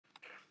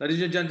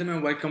Ladies and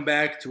gentlemen, welcome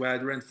back to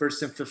Adrian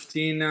First and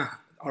 15.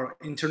 Our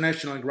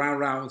international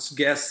ground rounds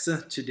guest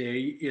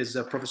today is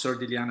Professor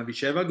Dilyana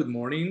Vicheva. Good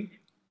morning.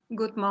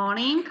 Good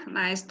morning.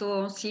 Nice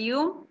to see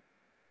you.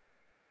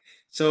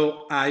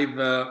 So I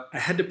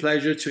had the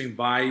pleasure to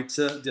invite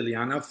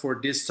Dilyana for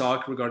this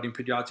talk regarding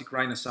pediatric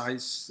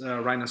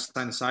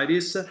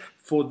rhinosinusitis.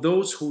 For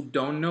those who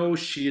don't know,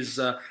 she is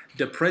the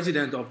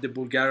president of the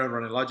Bulgarian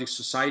Rhinologic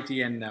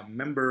Society and a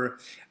member,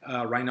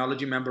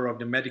 Rhinology member of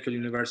the Medical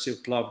University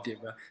of Plovdiv.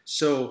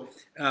 So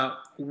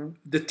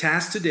the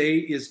task today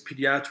is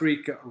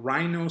pediatric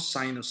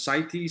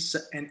rhinosinusitis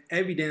and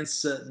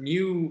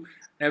new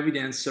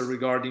evidence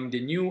regarding the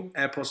new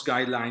EPROS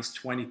guidelines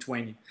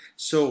 2020.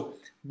 So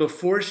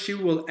before she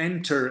will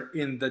enter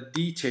in the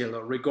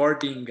detail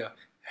regarding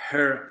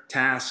her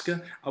task,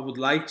 I would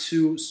like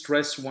to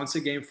stress once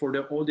again for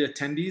all the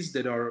attendees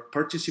that are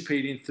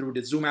participating through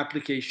the Zoom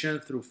application,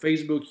 through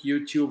Facebook,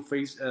 YouTube,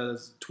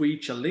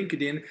 Twitch, and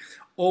LinkedIn,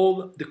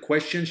 all the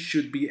questions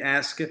should be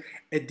asked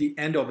at the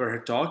end of her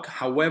talk.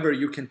 However,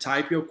 you can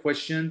type your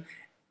question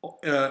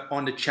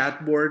on the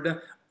chat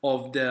board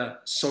of the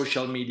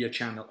social media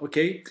channel,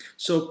 okay?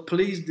 So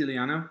please,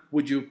 Dilyana,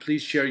 would you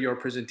please share your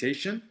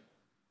presentation?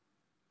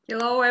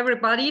 Hello,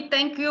 everybody.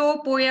 Thank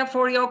you, Puya,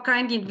 for your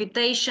kind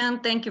invitation.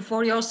 Thank you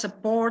for your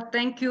support.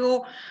 Thank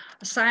you,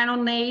 Sano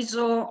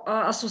Naso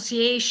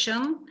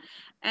Association.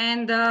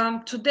 And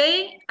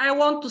today I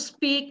want to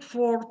speak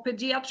for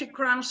pediatric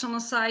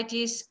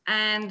rhinosinusitis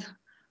and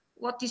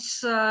what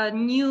is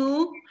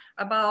new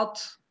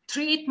about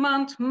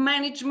treatment,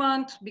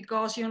 management,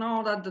 because you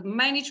know that the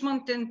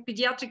management in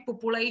pediatric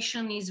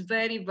population is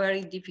very,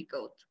 very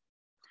difficult.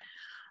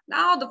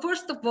 Now,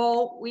 first of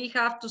all, we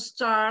have to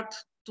start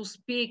to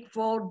speak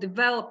for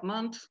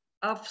development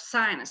of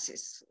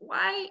sinuses.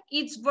 Why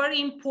it's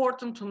very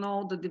important to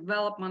know the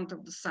development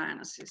of the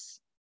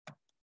sinuses.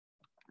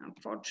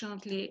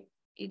 Unfortunately,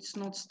 it's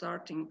not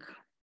starting.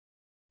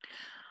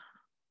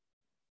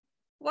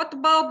 What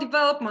about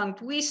development?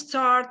 We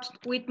start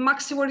with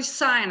maxillary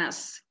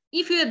sinus.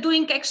 If you are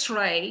doing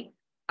X-ray,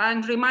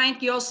 and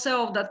remind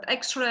yourself that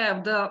X-ray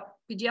of the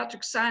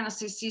pediatric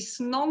sinuses is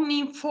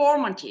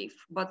non-informative,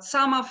 but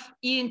some of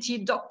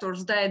ENT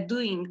doctors, they're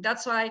doing.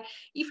 That's why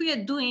if we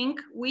are doing,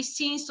 we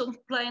see some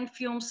plain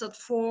films at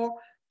 4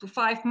 to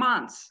 5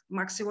 months,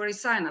 maxillary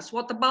sinus.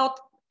 What about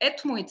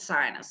ethmoid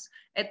sinus?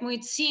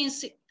 Ethmoid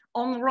sinus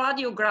on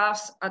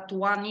radiographs at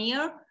 1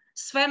 year.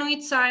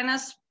 Sphenoid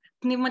sinus,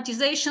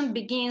 pneumatization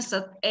begins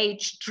at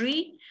age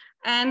 3.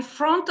 And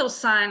frontal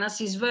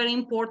sinus is very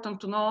important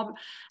to know,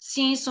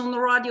 since on the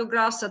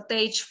radiographs at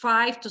age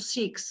 5 to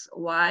 6.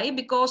 Why?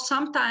 Because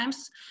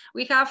sometimes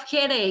we have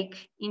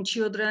headache in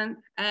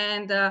children,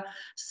 and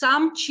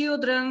some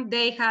children,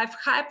 they have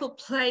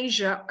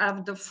hypoplasia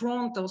of the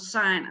frontal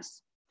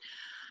sinus.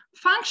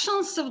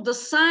 Functions of the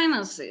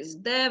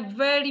sinuses, they're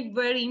very,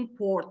 very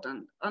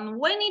important. And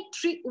when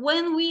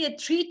we are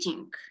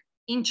treating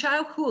in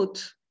childhood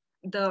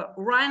the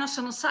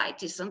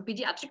rhinosinusitis and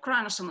pediatric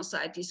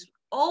rhinosinusitis,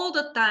 all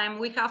the time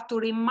we have to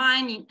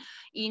remind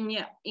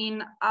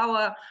in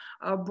our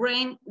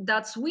brain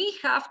that we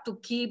have to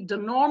keep the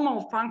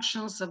normal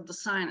functions of the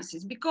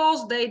sinuses,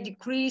 because they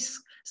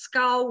decrease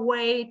skull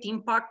weight,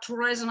 impact to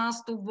resonance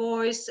to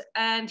voice,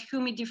 and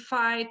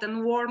humidified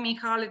and warming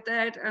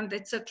habitat, and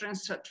etc.,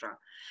 etc.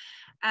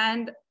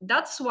 And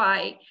that's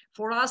why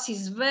for us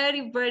it's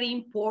very, very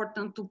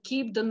important to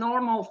keep the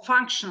normal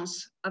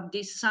functions of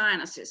these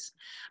sinuses.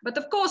 But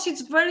of course,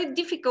 it's very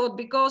difficult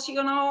because,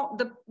 you know,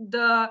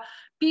 the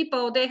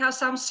people, they have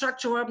some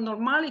structural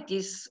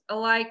abnormalities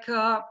like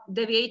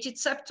deviated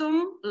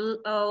septum,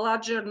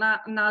 larger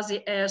nasal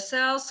air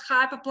cells,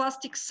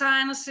 hyperplastic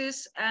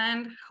sinuses,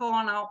 and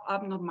choanal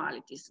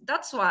abnormalities.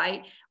 That's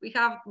why we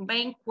have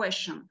main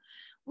question.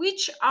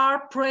 Which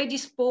are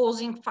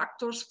predisposing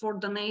factors for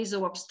the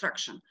nasal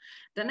obstruction?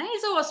 The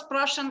nasal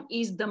obstruction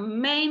is the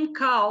main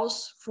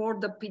cause for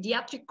the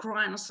pediatric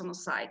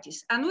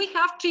rhinosinusitis. And we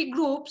have 3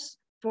 groups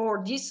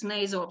for this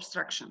nasal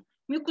obstruction.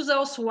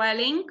 Mucosal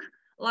swelling,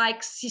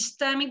 like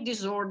systemic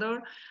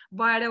disorder,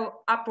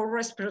 viral upper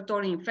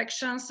respiratory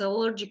infections,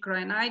 allergic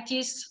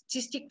rhinitis,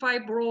 cystic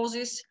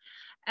fibrosis,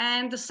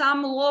 and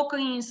some local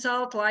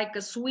insult like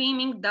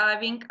swimming,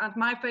 diving, and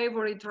my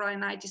favorite,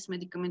 rhinitis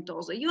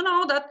medicamentosa. You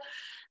know that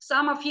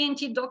some of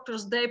ENT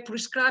doctors, they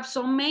prescribe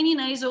so many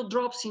nasal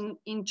drops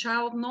in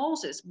child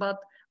noses, but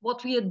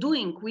what we are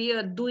doing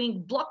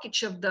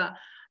blockage of the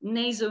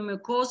nasal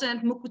mucosa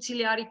and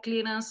mucociliary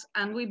clearance,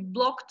 and we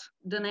blocked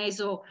the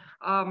nasal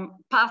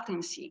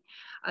patency.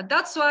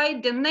 That's why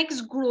the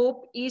next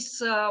group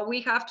is, we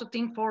have to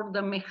think for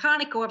the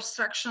mechanical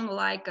obstruction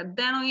like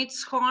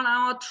adenoids,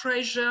 choanal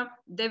atresia,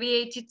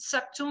 deviated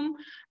septum,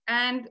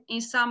 and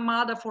in some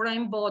other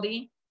foreign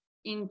body,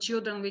 in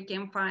children we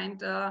can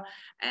find,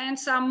 and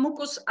some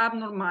mucous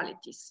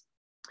abnormalities.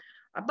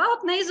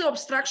 About nasal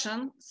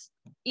obstruction,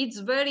 it's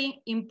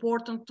very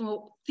important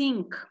to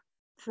think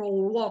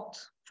for what?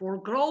 For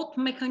growth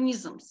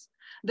mechanisms.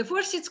 The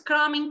first is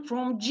coming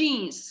from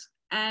genes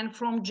and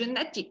from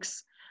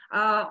genetics.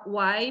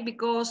 Why?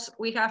 Because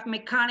we have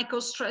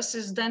mechanical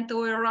stresses,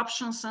 dental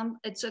eruptions, and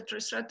etc.,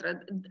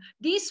 etc.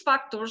 These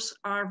factors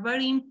are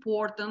very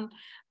important,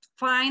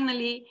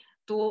 finally,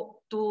 to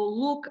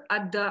look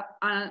at the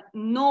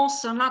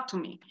nose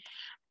anatomy.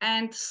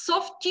 And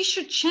soft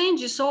tissue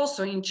changes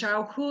also in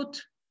childhood,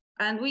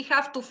 and we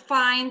have to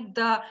find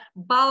the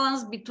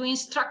balance between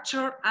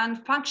structure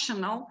and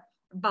functional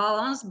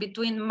balance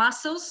between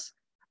muscles,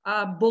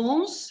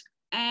 bones,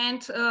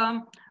 and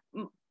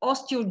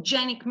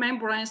osteogenic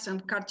membranes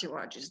and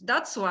cartilages.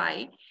 That's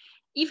why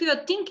if you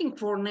are thinking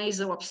for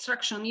nasal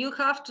obstruction, you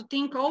have to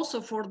think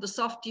also for the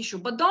soft tissue.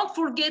 But don't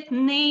forget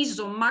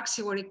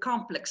nasomaxillary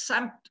complex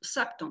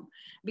septum,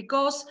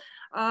 because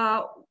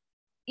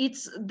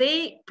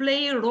they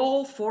play a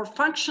role for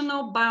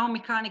functional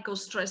biomechanical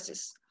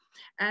stresses.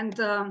 And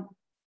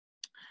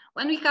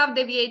when we have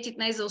deviated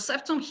nasal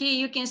septum, here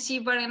you can see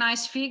very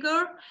nice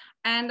figure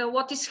and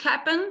what is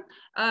happened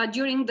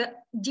during the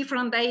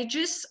different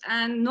ages,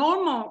 and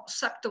normal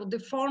septal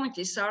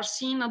deformities are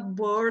seen at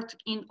birth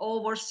in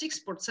over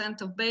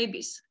 6% of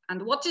babies.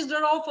 And what is the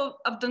role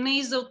of the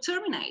nasal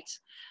terminates?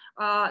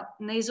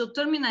 Nasal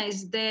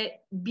terminates, they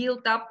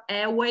build up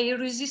airway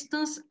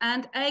resistance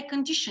and air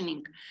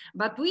conditioning,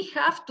 but we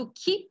have to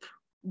keep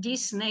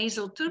these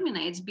nasal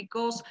terminates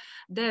because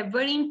they're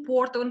very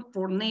important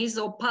for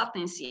nasal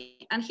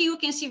patency. And here you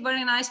can see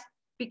very nice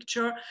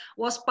picture,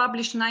 was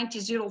published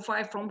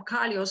 1905 from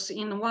Kalios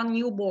in one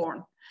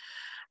newborn.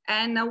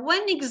 And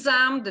when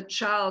examine the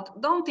child,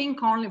 don't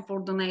think only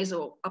for the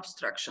nasal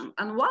obstruction.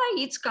 And why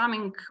it's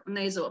coming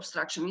nasal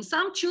obstruction? In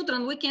some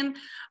children, we can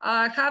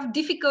have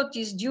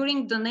difficulties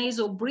during the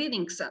nasal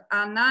breathing.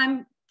 And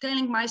I'm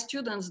telling my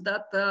students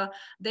that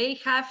they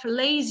have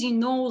lazy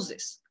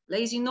noses.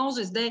 Lazy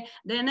noses,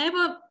 they're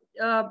never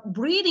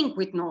breathing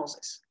with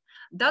noses.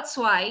 That's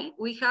why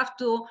we have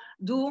to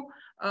do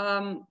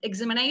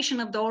examination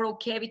of the oral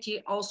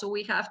cavity. Also,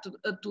 we have to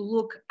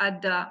look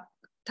at the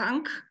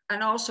tongue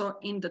and also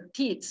in the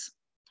teeth.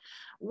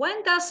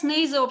 When does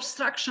nasal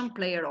obstruction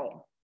play a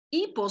role?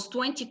 EPOS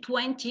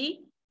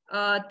 2020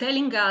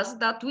 telling us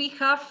that we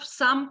have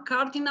some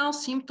cardinal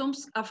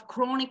symptoms of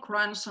chronic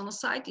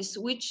rhinosinusitis,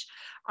 which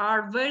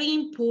are very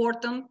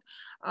important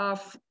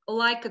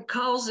like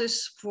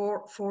causes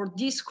for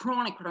this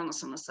chronic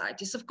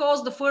rhinosinusitis. Of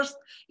course, the first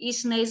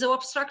is nasal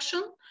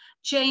obstruction,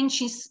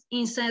 change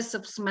in sense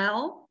of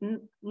smell,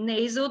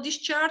 nasal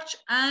discharge,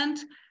 and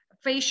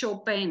facial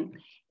pain.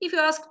 If you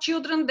ask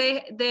children,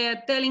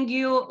 they're telling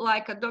you,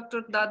 like a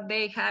doctor, that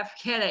they have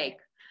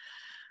headache.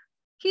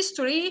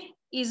 History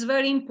is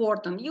very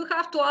important. You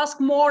have to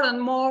ask more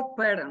and more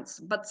parents,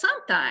 but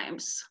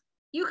sometimes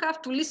you have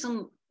to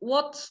listen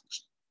what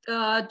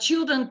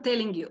children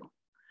telling you.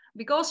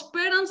 Because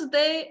parents,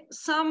 they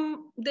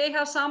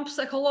have some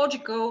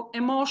psychological,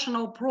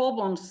 emotional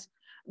problems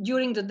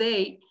during the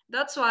day.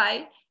 That's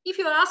why if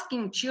you're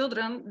asking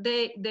children,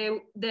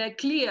 they're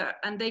clear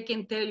and they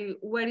can tell you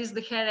where is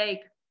the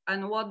headache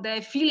and what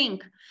they're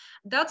feeling.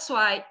 That's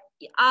why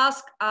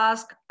ask,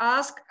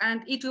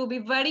 and it will be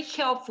very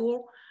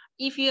helpful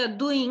if you're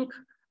doing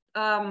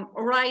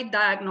right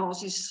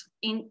diagnosis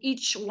in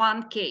each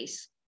one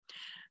case.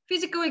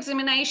 Physical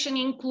examination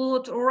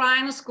include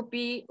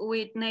rhinoscopy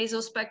with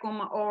nasal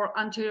speculum or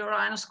anterior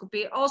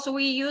rhinoscopy. Also,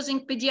 we're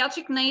using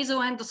pediatric nasal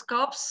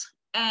endoscopes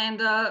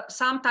and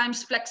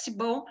sometimes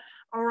flexible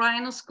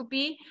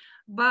rhinoscopy.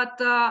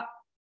 But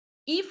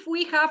if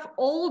we have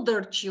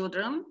older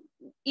children,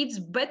 it's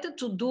better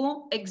to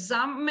do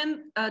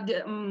examine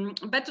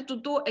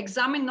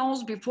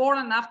nose before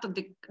and after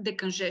the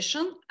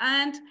decongestion,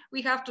 and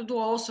we have to do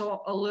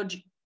also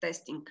allergic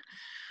testing.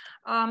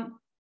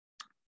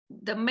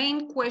 The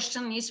main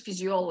question is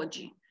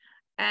physiology,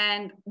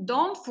 and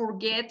don't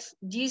forget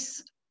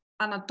these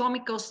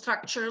anatomical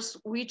structures,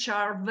 which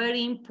are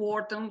very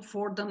important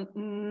for the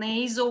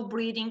nasal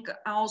breathing,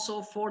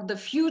 also for the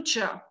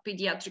future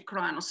pediatric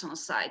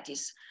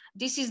rhinosinusitis.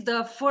 This is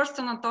the first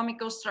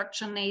anatomical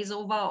structure,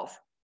 nasal valve.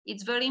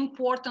 It's very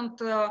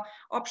important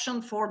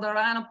option for the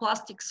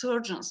rhinoplastic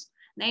surgeons.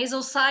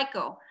 Nasal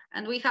cycle,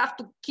 and we have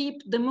to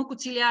keep the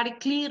mucociliary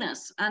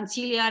clearance and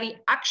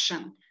ciliary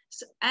action.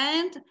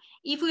 And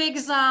if we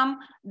examine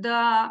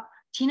the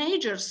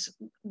teenagers,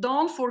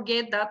 don't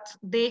forget that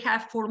they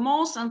have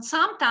formose, and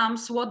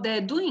sometimes what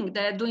they're doing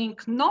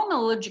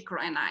non-allergic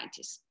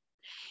rhinitis.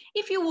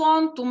 If you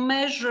want to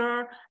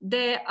measure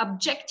the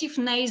objective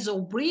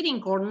nasal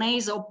breathing or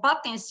nasal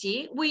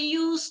patency, we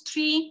use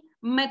 3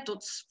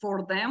 methods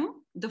for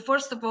them. The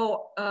first of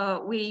all,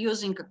 we're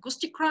using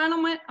acoustic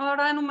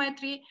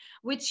rhinometry,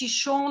 which is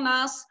showing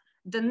us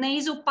the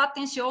nasal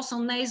patency, also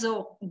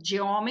nasal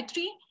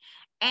geometry.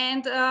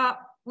 And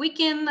we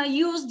can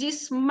use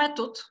this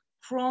method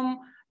from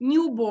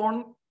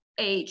newborn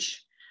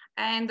age.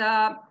 And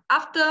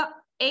after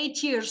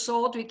 8 years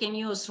old, we can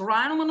use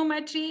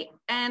rhinomanometry,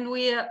 and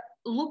we are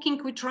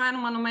looking with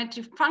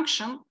rhinomanometry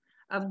function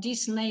of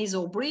this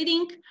nasal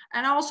breathing.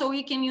 And also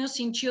we can use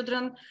in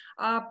children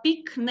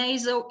peak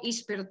nasal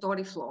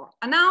expiratory flow.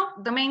 And now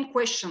the main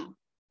question,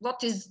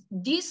 what is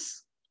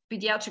this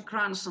pediatric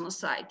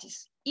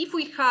rhinosinusitis? if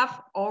we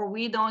have or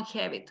we don't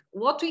have it,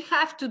 what we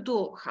have to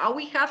do, how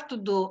we have to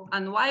do,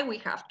 and why we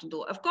have to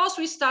do. Of course,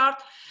 we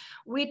start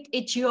with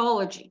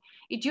etiology.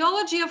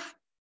 Etiology of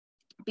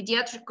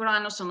pediatric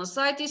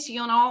rhinosinusitis,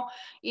 you know,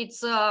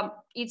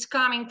 it's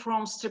coming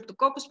from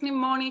Streptococcus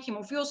pneumoniae,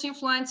 Haemophilus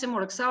influenzae,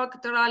 Moraxella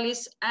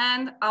catarrhalis,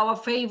 and our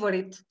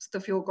favorite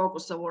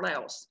Staphylococcus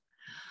aureus.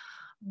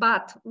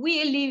 But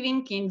we are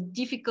living in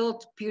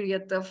difficult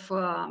period of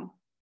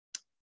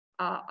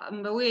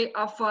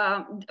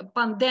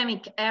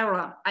pandemic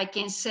era, I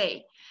can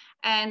say.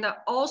 And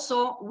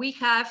also we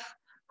have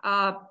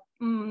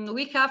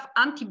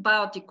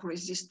antibiotic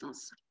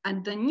resistance.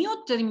 And the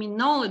new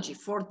terminology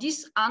for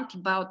this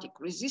antibiotic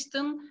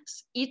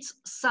resistance, it's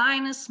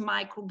sinus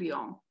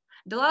microbiome.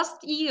 The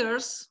last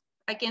years,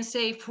 I can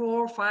say 4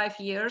 or 5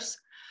 years,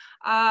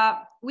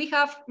 we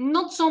have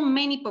not so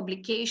many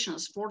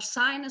publications for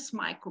sinus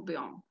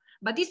microbiome.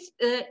 But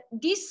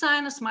this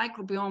sinus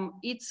microbiome,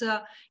 it's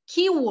a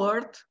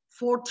keyword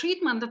for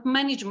treatment and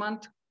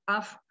management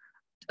of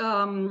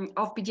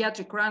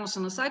pediatric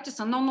rhinosinusitis,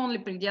 and not only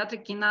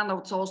pediatric, in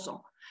adults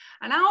also.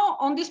 And now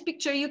on this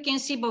picture, you can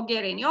see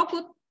Bulgarian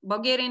yogurt.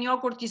 Bulgarian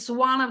yogurt is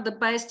one of the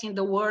best in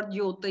the world,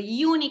 the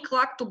unique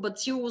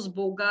Lactobacillus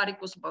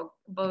bulgaricus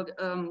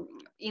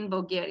in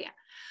Bulgaria.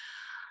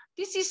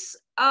 This is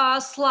a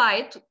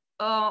slide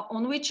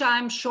on which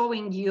I'm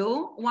showing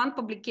you. One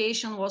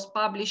publication was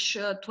published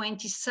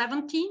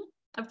 2017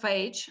 of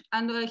age,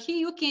 and here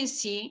you can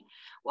see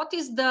what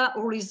is the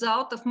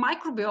result of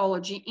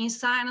microbiology in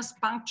sinus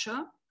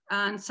puncture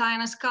and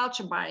sinus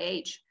culture by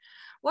age.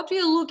 What we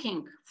are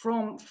looking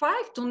from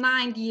 5 to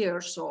 9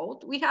 years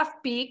old, we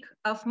have peak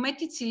of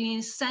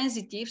methicillin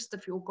sensitive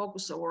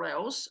Staphylococcus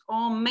aureus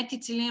or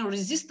methicillin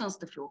resistant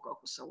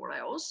Staphylococcus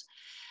aureus.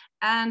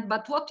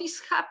 But what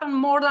is happened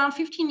more than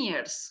 15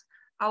 years?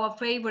 Our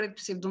favorite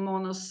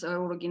Pseudomonas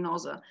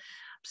aeruginosa.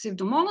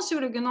 Pseudomonas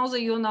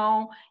aeruginosa, you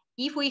know,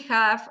 if we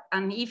have,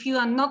 and if you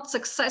are not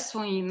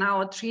successful in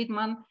our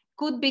treatment,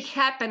 could be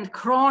happen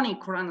chronic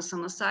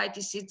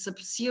rhinosinusitis. It's a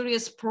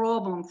serious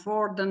problem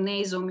for the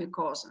nasal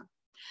mucosa.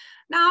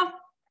 Now,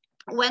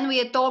 when we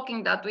are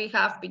talking that we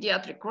have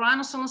pediatric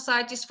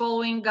rhinosinusitis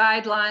following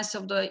guidelines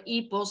of the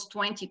EPOS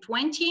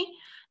 2020,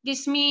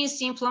 this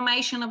means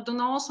inflammation of the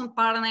nose and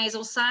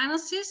paranasal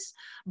sinuses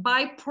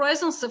by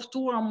presence of 2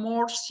 or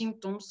more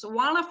symptoms,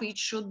 one of which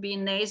should be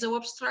nasal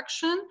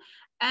obstruction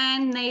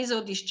and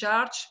nasal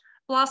discharge,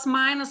 plus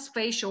minus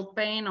facial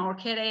pain or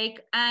headache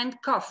and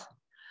cough.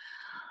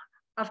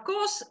 Of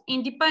course,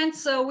 it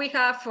depends, we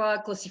have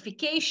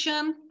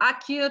classification,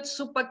 acute,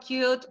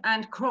 subacute,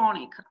 and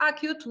chronic.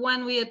 Acute,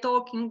 when we are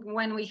talking,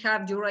 when we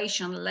have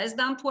duration less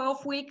than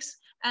 12 weeks,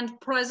 and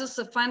presence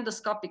of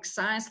endoscopic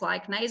signs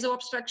like nasal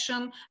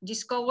obstruction,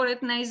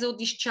 discolored nasal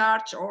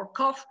discharge, or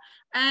cough.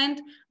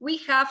 And we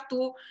have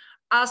to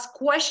ask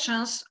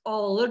questions, or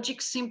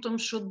allergic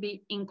symptoms should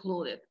be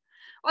included.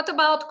 What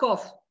about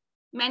cough?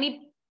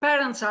 Many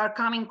parents are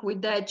coming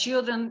with their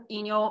children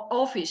in your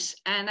office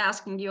and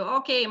asking you,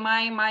 okay,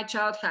 my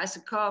child has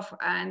a cough.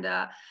 And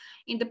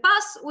in the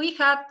past, we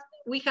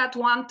had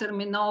one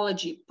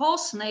terminology,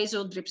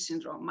 post-nasal drip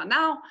syndrome. And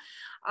now,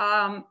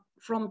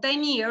 from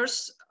 10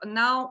 years,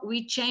 now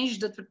we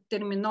changed the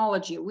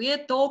terminology. We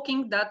are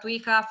talking that we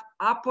have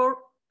upper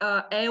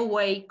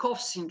airway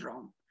cough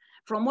syndrome.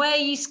 From where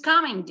is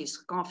coming this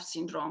cough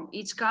syndrome?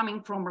 It's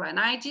coming from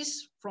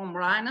rhinitis, from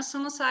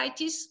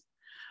rhinosinusitis,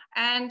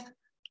 and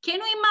can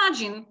you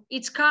imagine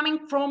it's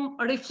coming from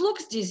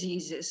reflux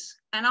diseases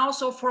and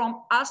also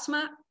from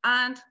asthma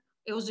and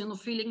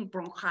eosinophilic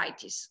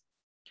bronchitis.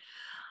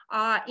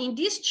 In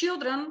these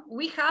children,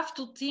 we have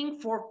to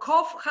think for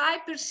cough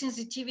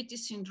hypersensitivity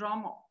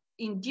syndrome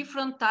in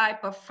different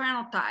type of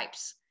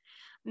phenotypes.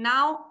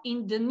 Now,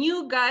 in the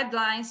new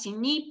guidelines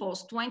in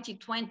EPOS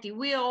 2020,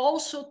 we are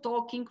also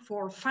talking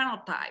for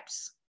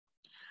phenotypes.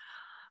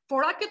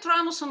 For acute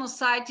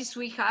rhinosinusitis,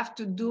 we have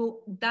to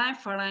do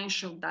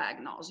differential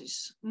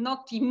diagnosis,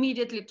 not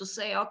immediately to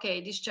say, okay,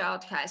 this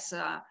child has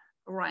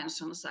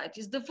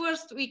rhinosinusitis. The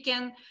first, we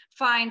can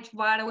find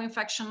viral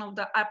infection of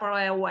the upper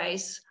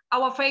airways,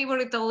 our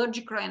favorite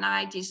allergic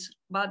rhinitis,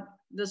 but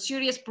the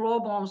serious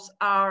problems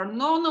are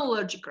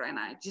non-allergic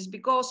rhinitis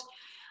because,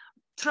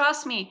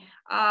 trust me,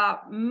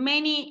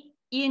 many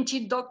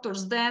ENT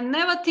doctors, they're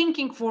never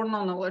thinking for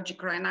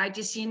non-allergic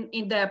rhinitis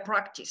in their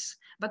practice.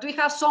 But we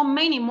have so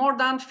many, more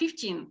than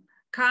 15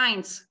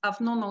 kinds of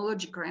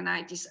non-allergic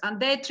rhinitis, and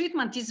their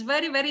treatment is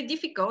very, very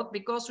difficult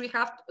because we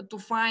have to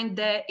find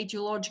the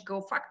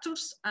etiological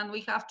factors and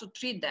we have to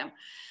treat them.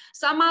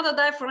 Some other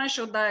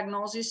differential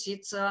diagnosis,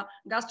 it's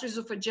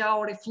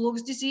gastroesophageal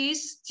reflux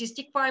disease,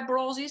 cystic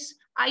fibrosis,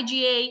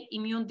 IgA,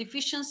 immune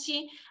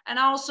deficiency, and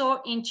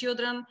also in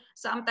children,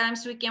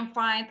 sometimes we can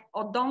find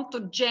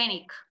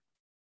odontogenic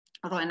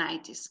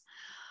rhinitis.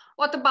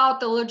 What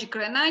about allergic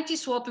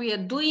rhinitis? What we are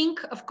doing,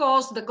 of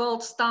course, the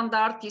gold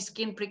standard is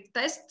skin prick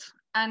test,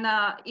 and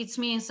it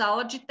means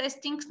allergy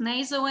testing,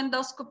 nasal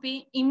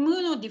endoscopy,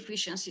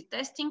 immunodeficiency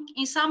testing.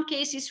 In some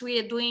cases, we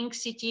are doing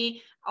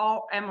CT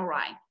or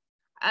MRI.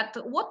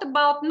 What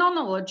about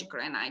non-allergic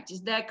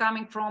rhinitis? They're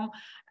coming from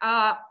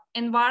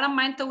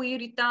environmental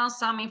irritants,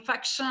 some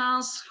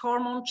infections,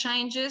 hormone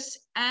changes.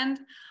 And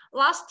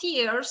last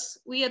years,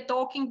 we are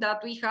talking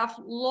that we have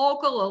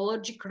local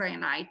allergic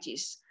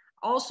rhinitis.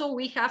 Also,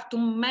 we have to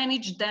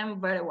manage them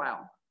very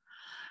well.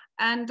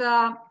 And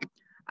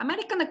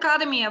American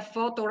Academy of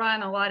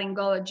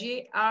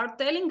Otorhinolaryngology are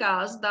telling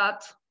us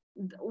that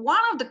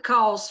one of the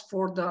causes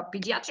for the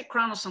pediatric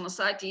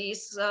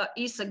rhinosinusitis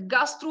is a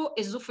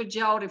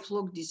gastroesophageal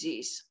reflux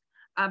disease.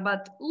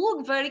 But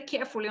look very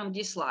carefully on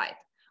this slide.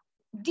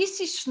 This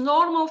is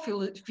normal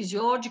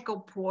physiological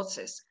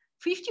process.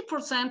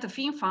 50% of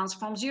infants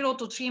from 0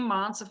 to 3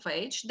 months of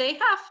age, they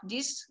have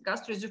this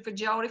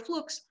gastroesophageal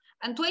reflux,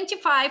 and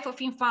 25%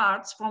 of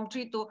infants from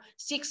 3 to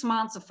 6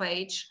 months of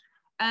age,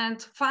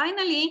 and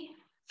finally,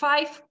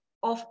 5%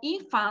 of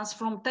infants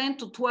from 10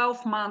 to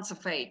 12 months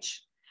of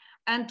age.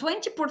 And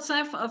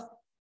 20% of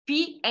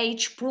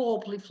pH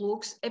probe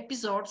reflux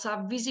episodes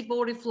are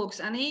visible reflux.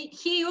 And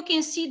here you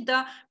can see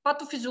the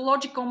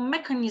pathophysiological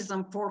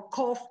mechanism for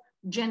cough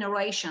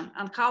generation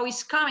and how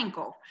it's coming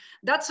off.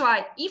 That's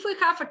why if we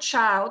have a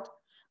child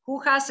who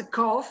has a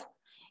cough,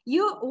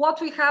 what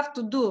we have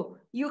to do,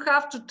 you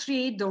have to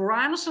treat the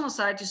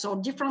rhinosinusitis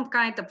or different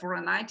kind of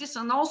rhinitis.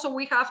 And also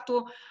we have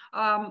to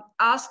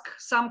ask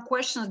some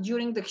questions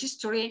during the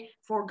history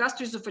for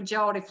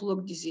gastroesophageal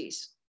reflux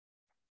disease.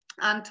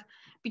 And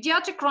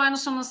pediatric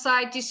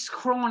rhinosinusitis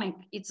chronic,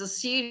 it's a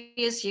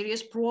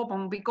serious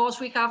problem because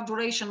we have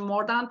duration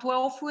more than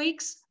 12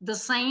 weeks, the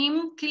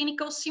same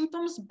clinical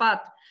symptoms,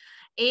 but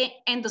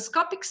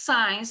endoscopic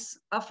signs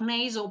of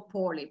nasal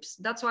polyps.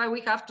 That's why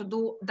we have to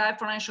do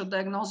differential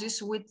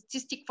diagnosis with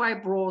cystic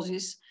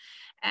fibrosis.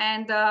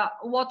 And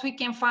what we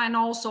can find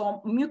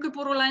also,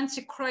 mucopurulent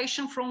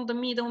secretion from the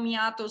middle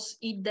meatus,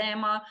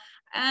 edema,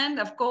 and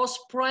of course,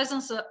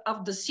 presence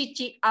of the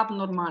CT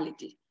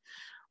abnormality.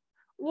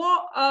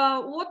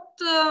 What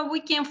we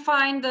can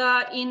find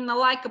in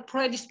like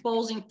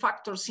predisposing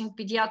factors in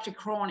pediatric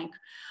chronic,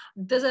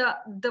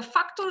 the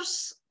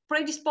factors,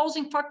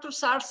 predisposing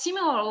factors are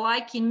similar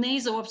like in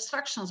nasal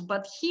obstructions,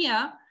 but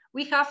here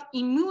we have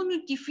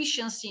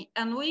immunodeficiency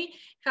and we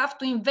have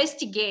to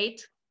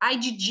investigate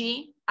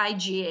IgG,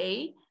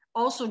 IgA,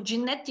 also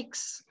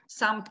genetics,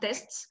 some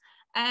tests.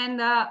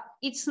 And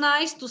it's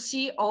nice to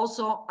see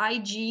also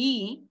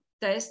IgE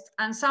test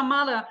and some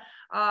other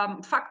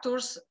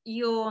factors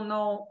you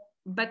know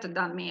better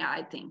than me,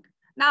 I think.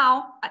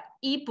 Now,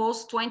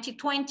 EPOS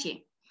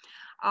 2020.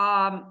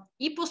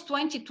 EPOS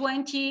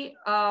 2020,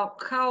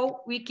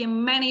 how we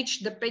can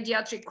manage the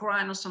pediatric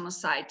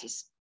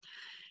rhinosinusitis.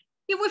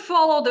 If we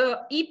follow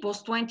the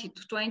EPOS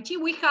 2020,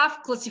 we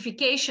have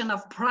classification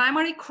of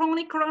primary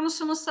chronic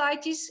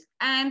rhinosinusitis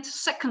and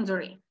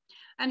secondary.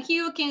 And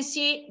here you can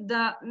see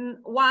the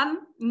one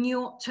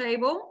new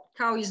table,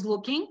 how it's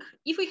looking.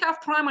 If we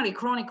have primary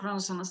chronic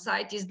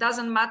rhinosinusitis,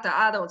 doesn't matter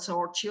adults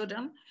or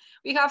children,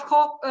 we have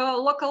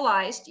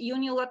localized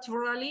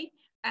unilaterally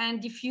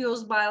and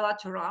diffuse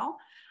bilateral.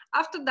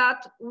 After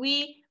that,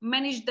 we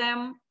manage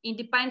them in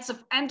depends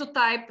of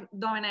endotype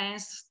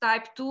dominance,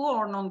 type 2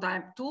 or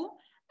non-type 2.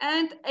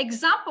 And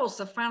examples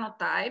of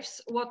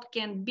phenotypes, what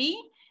can be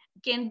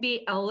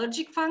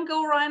allergic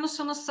fungal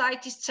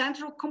rhinosinusitis,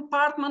 central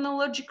compartment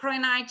allergic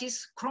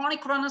rhinitis,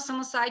 chronic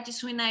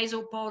rhinosinusitis with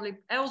nasal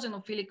polyp,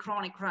 eosinophilic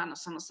chronic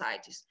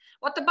rhinosinusitis.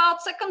 What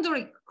about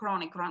secondary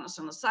chronic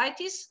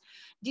rhinosinusitis?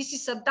 This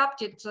is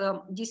adapted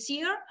this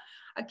year.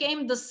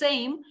 Again, the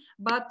same,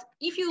 but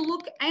if you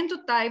look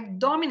endotype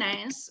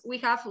dominance, we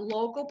have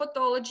local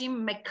pathology,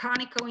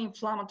 mechanical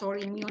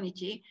inflammatory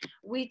immunity,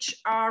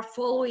 which are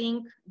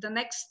following the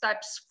next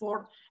steps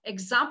for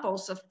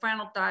examples of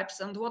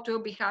phenotypes and what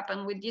will be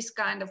happen with this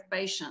kind of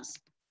patients.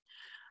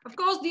 Of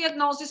course,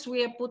 diagnosis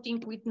we are putting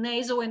with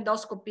nasal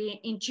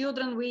endoscopy. In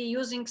children, we're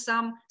using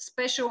some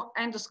special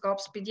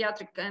endoscopes,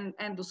 pediatric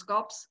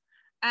endoscopes.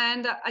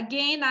 And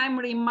again, I'm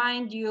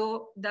remind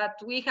you that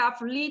we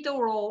have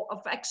little role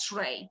of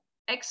X-ray.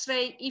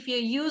 X-ray, if you're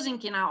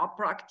using in our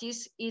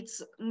practice,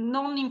 it's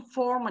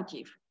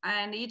non-informative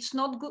and it's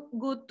not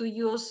good to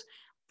use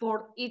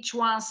for each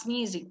one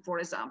sneezing, for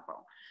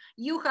example.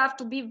 You have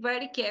to be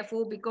very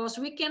careful because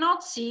we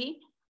cannot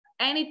see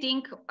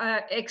anything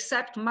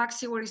except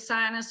maxillary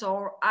sinus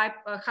or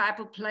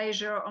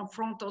hyperplasia on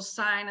frontal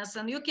sinus,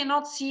 and you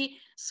cannot see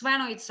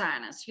sphenoid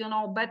sinus, you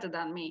know better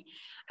than me.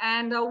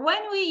 And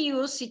when we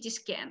use CT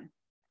scan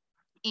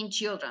in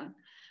children,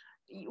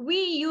 we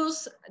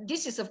use,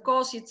 this is of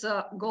course, it's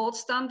a gold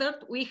standard.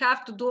 We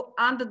have to do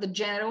under the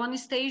general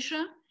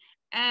anesthesia.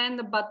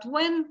 But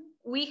when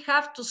we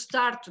have to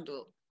start to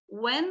do,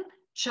 when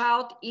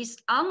child is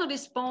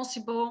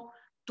unresponsible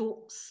to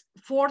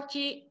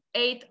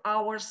 48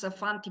 hours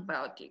of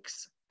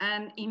antibiotics.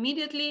 And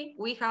immediately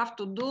we have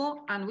to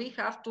do, and we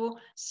have to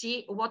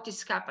see what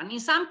is happening. In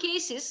some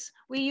cases,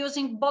 we're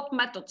using both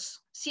methods,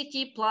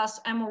 CT plus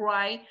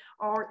MRI,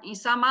 or in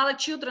some other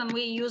children,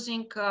 we're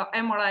using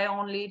MRI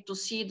only to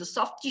see the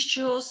soft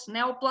tissues,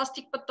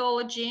 neoplastic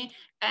pathology,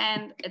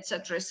 and et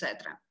cetera, et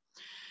cetera.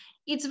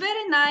 It's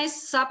very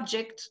nice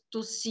subject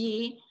to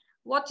see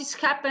what is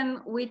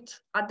happening with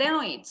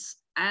adenoids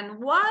and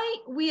why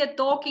we are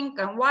talking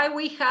and why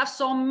we have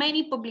so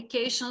many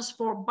publications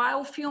for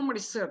biofilm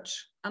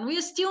research. And we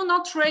are still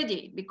not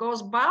ready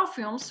because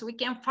biofilms we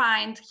can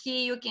find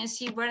here. You can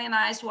see very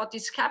nice what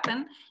is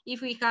happening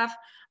if we have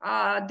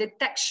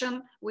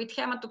detection with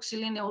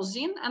hematoxylin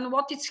eosin and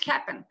what is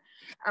happened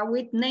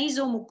with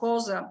nasal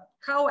mucosa,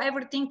 how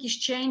everything is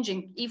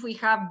changing if we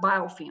have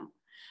biofilm.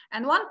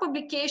 And one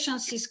publication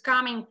is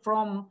coming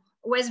from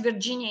West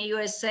Virginia,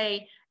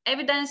 USA,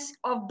 evidence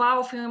of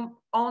biofilm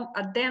on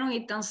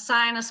adenoid and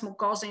sinus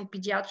mucosa in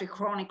pediatric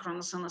chronic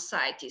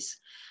rhinosinusitis.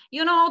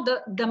 You know,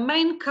 the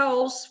main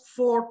cause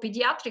for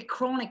pediatric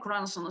chronic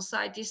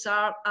rhinosinusitis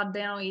are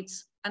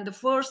adenoids. And the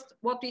first,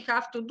 what we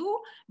have to do,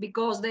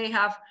 because they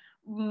have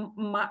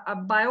a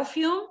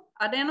biofilm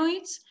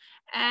adenoids,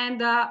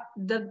 and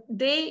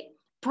they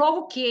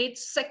provocate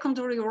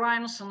secondary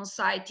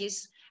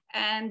rhinosinusitis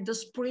and the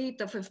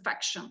spread of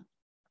infection.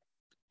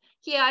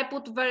 Here I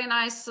put a very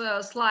nice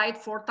slide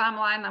for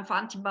timeline of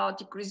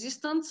antibiotic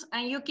resistance,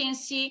 and you can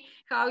see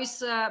how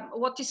is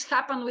what is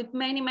happened with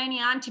many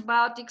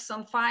antibiotics,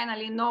 and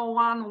finally no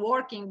one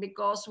working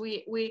because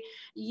we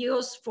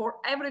use for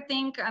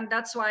everything, and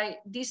that's why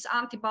this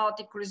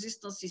antibiotic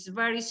resistance is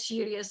very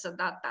serious at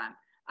that time.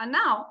 And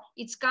now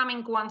it's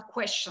coming one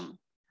question: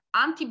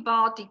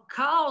 antibiotic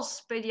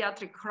cause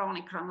pediatric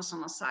chronic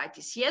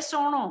rhinosinusitis, yes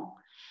or no?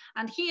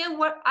 And here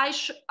where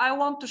I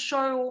want to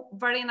show you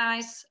very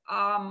nice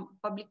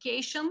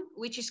publication,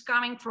 which is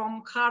coming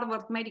from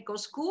Harvard Medical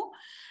School.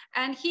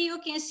 And here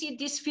you can see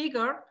this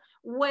figure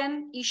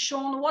when is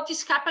shown what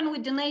is happening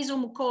with the nasal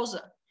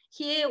mucosa.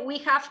 Here we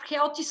have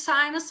healthy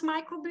sinus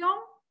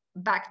microbiome,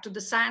 back to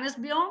the sinus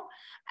biome.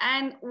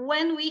 And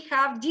when we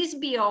have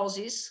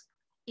dysbiosis,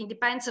 it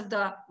depends of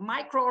the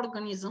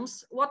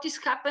microorganisms, what is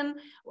happened,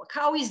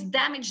 how is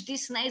damaged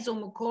this nasal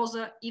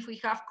mucosa if we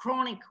have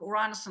chronic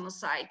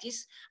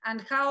rhinosinusitis,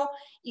 and how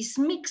is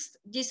mixed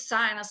this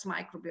sinus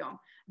microbiome.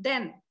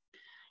 Then,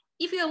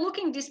 if you're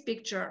looking this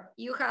picture,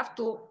 you have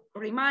to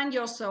remind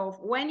yourself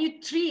when you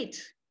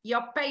treat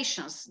your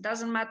patients,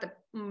 doesn't matter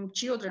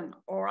children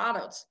or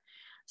adults,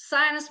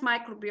 sinus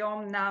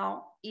microbiome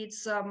now,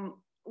 it's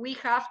we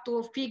have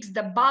to fix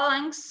the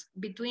balance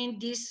between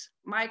these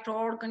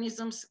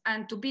microorganisms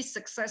and to be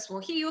successful.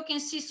 Here you can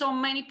see so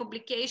many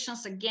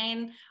publications.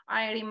 Again,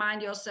 I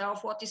remind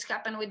yourself what is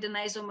happening with the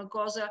nasal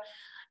mucosa.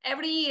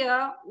 Every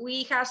year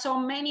we have so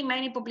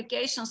many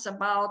publications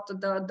about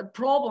the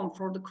problem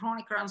for the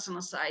chronic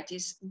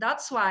rhinosinusitis.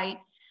 That's why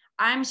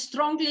I'm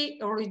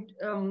strongly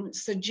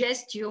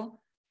suggest you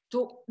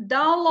to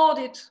download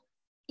it,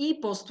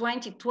 EPOS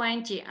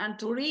 2020, and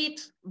to read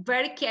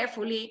very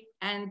carefully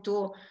and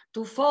to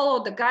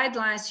follow the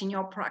guidelines in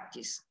your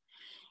practice.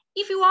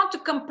 If you want to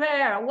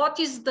compare what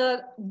is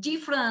the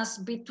difference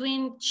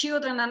between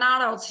children and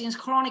adults in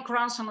chronic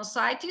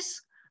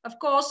rhinosinusitis, of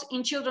course,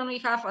 in children we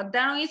have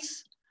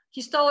adenoids.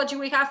 Histology,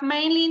 we have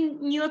mainly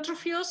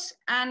neutrophils,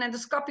 and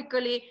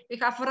endoscopically, we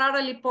have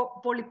rarely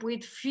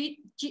polypoid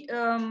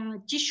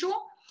tissue.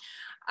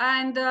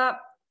 And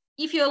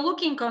if you're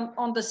looking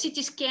on the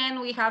CT scan,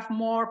 we have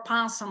more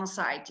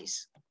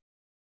pansinusitis.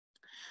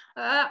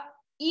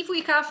 If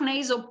we have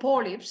nasal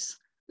polyps,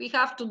 we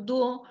have to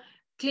do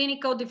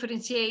clinical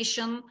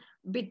differentiation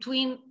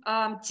between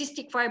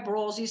cystic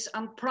fibrosis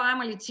and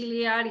primary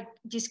ciliary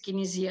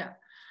dyskinesia,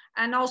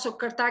 and also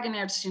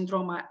Cartaginer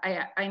syndrome,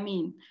 I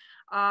mean.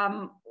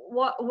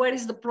 Where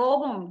is the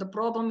problem? The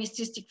problem is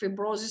cystic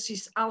fibrosis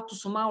is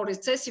autosomal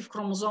recessive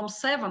chromosome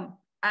 7.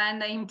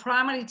 And in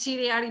primary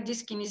ciliary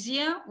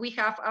dyskinesia, we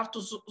have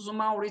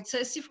autosomal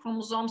recessive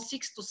chromosome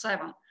 6 to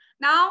 7.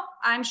 Now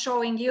I'm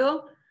showing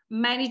you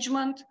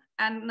management,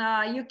 and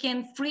you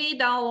can free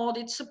download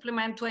it,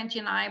 supplement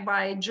 29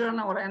 by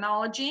journal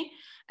Rhinology.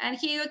 And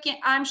here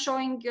I'm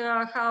showing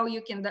how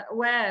you can,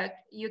 where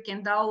you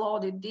can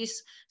download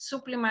this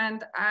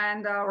supplement,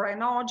 and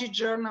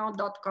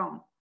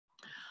rhinologyjournal.com.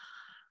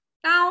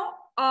 Now,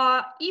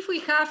 if we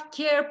have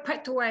care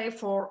pathway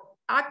for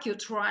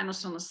acute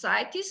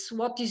rhinosinusitis,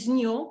 what is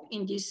new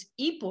in this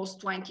EPOS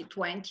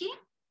 2020?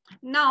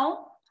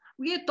 Now,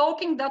 we are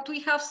talking that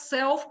we have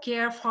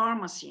self-care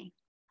pharmacy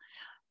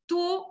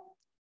to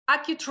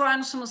acute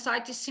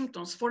rhinosinusitis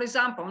symptoms. For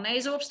example,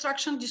 nasal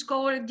obstruction,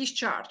 discolored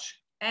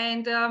discharge.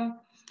 And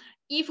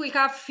if we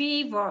have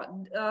fever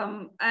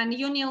and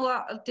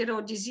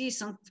unilateral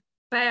disease and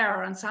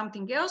pair and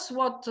something else,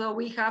 what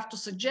we have to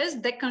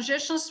suggest,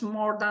 decongestions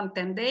more than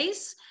 10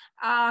 days,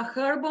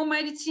 herbal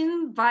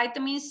medicine,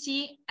 vitamin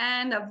C,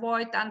 and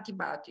avoid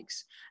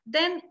antibiotics.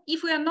 Then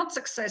if we are not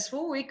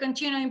successful, we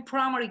continue in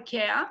primary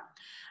care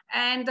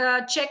and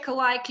check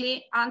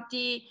likely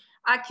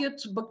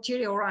anti-acute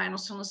bacterial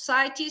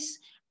rhinosinusitis.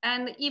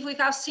 And if we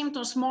have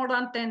symptoms more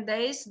than 10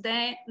 days,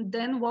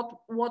 then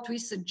what we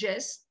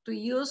suggest to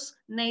use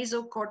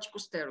nasal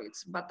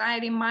corticosteroids. But I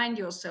remind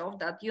yourself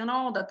that you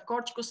know that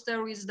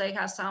corticosteroids, they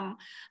have some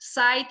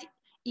side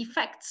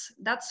effects.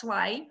 That's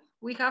why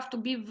We have to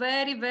be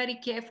very, very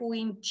careful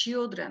in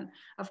children.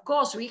 Of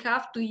course, we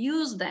have to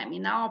use them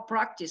in our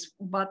practice,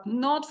 but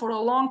not for a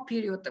long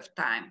period of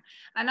time.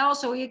 And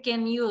also you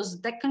can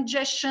use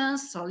decongestion,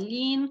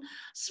 saline,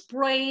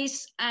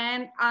 sprays,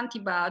 and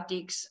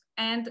antibiotics.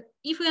 And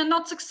if we are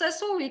not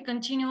successful, we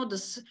continue the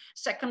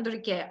secondary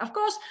care. Of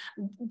course,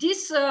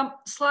 this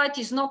slide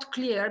is not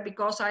clear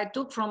because I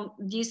took from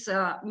this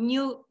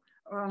new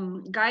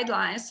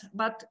guidelines,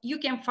 but you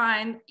can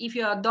find if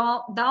you are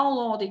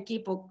downloading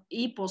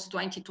EPOS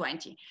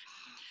 2020.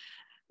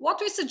 What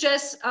we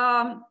suggest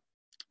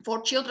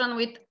for children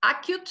with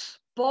acute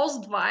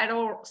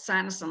post-viral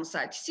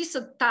sinusitis is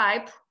a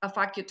type of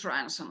acute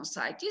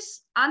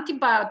rhinosinusitis.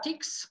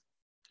 Antibiotics,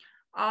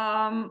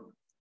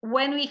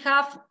 when we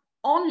have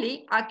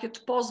only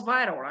acute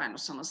post-viral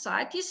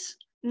rhinosinusitis,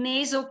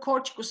 nasal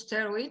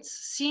corticosteroids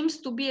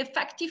seems to be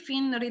effective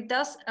in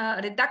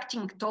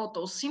reducing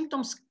total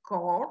symptom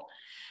score,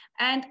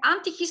 and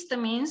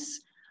antihistamines,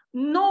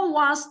 no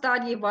one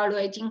study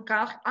evaluating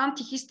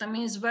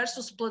antihistamines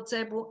versus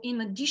placebo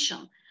in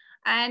addition.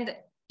 And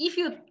if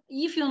you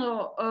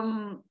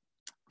know,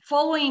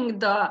 following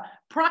the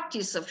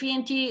practice of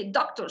ENT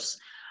doctors,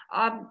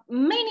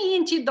 many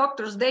ENT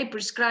doctors, they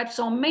prescribe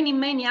so many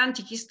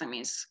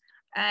antihistamines,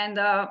 and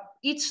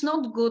it's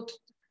not good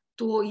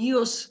to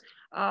use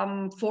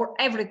for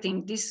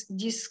everything, these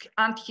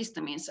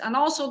antihistamines. And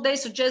also they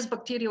suggest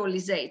bacterial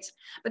lysates.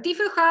 But if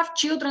you have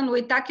children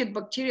with acute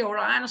bacterial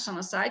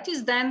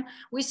rhinosinusitis, then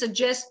we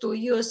suggest to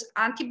use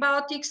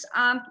antibiotics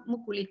and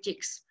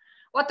mucolytics.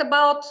 What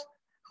about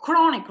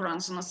chronic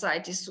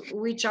rhinosinusitis,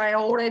 which I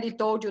already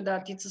told you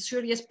that it's a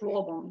serious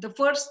problem? The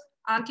first,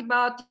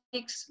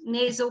 antibiotics,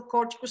 nasal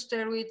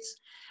corticosteroids,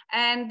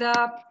 and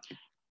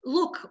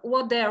look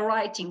what they're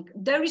writing.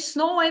 There is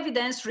no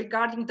evidence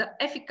regarding the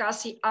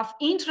efficacy of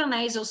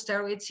intranasal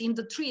steroids in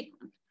the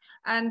treatment.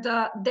 And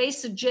they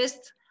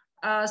suggest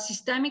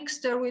systemic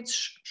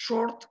steroids,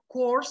 short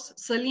course,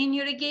 saline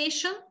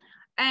irrigation.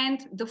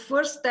 And the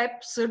first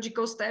step,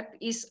 surgical step,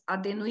 is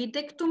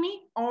adenoidectomy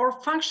or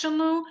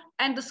functional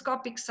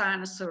endoscopic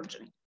sinus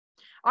surgery.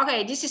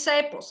 Okay, this is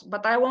EPOS,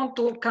 but I want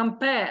to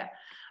compare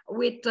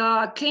with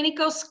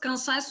clinical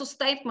consensus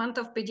statement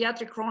of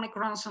pediatric chronic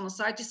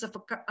rhinosinusitis of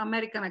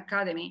American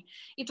Academy.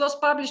 It was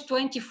published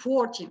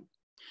 2014.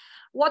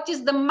 What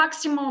is the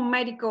maximum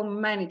medical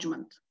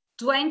management?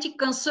 20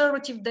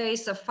 conservative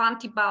days of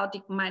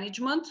antibiotic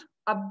management,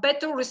 a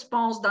better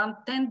response than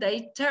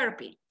 10-day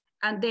therapy,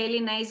 and daily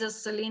nasal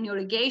saline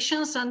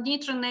irrigations and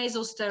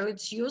intranasal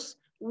steroids use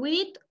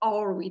with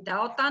or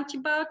without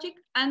antibiotic.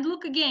 And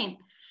look again,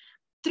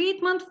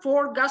 treatment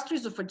for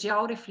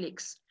gastroesophageal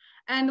reflux.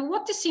 And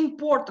what is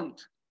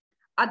important,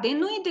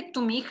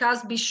 adenoidectomy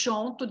has been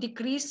shown to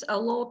decrease a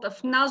lot of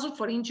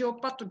nasopharyngeal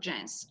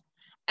pathogens.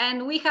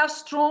 And we have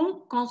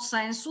strong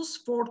consensus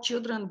for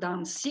children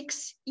than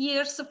 6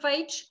 years of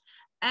age.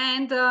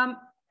 And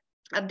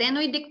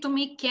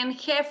adenoidectomy can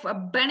have a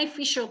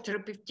beneficial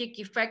therapeutic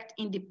effect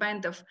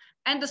independent of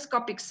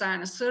endoscopic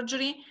sinus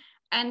surgery.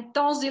 And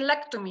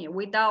tonsillectomy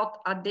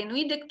without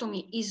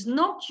adenoidectomy is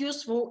not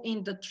useful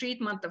in the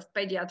treatment of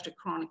pediatric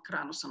chronic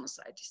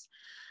rhinosinusitis.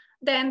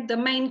 Then the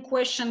main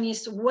question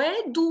is, where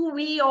do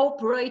we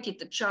operate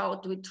a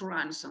child with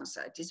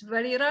rhinosinusitis?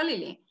 Very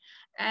rarely.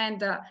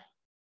 And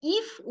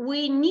if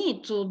we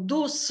need to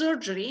do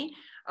surgery,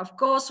 of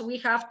course, we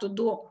have to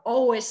do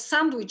always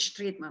sandwich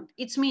treatment.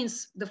 It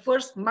means the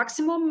first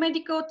maximum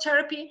medical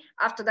therapy,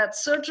 after that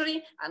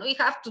surgery, and we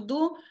have to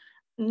do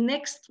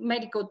next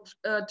medical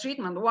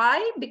treatment.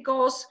 Why?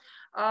 Because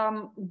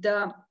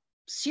the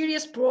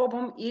serious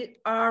problem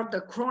are the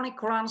chronic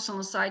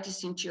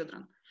rhinosinusitis in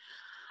children.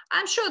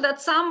 I'm sure that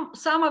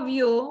some of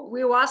you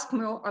will ask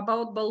me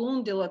about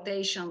balloon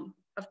dilatation.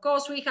 Of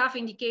course, we have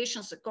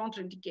indications and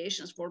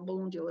contraindications for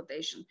balloon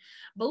dilatation.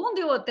 Balloon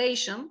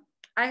dilatation,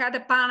 I had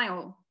a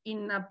panel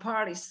in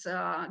Paris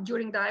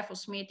during the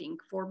IFOS meeting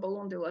for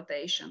balloon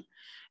dilatation.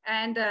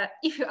 And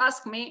if you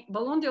ask me,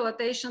 balloon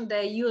dilatation,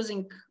 they're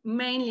using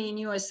mainly in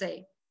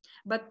USA,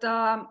 but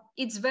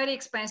it's very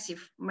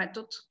expensive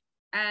method.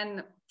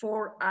 And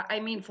for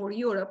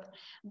Europe,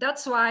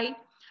 that's why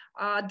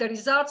the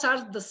results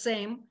are the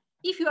same.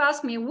 If you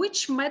ask me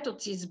which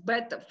method is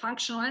better,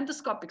 functional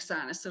endoscopic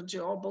sinus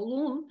surgery or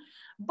balloon,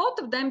 both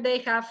of them, they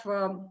have,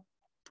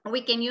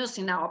 we can use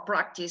in our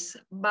practice.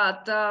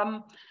 But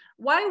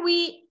why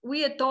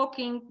we are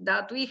talking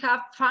that we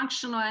have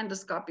functional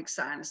endoscopic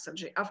sinus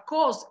surgery? Of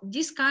course,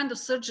 this kind of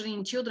surgery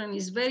in children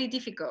is very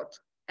difficult.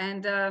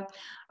 And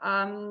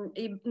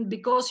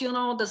because, you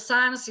know, the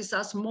sinuses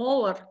are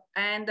smaller,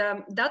 and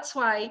that's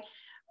why,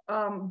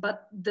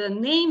 but the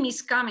name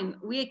is coming,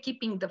 we are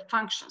keeping the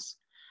functions.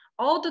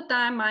 All the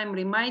time, I'm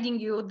reminding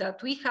you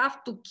that we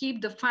have to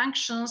keep the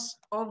functions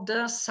of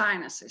the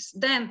sinuses.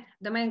 Then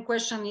the main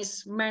question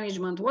is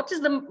management. What is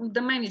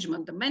the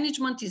management? The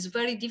management is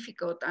very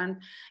difficult, and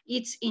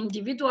it's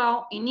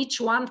individual in each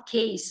one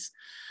case.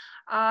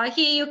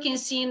 Here you can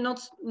see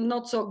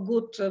not so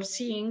good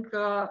seeing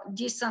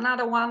this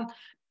another one.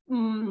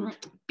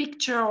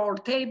 picture or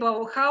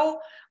table how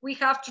we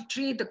have to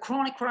treat the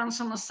chronic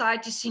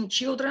rhinosinusitis in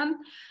children.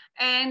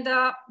 And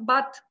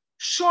but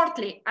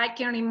shortly, I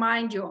can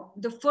remind you,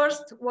 the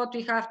first what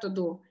we have to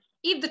do,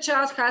 if the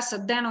child has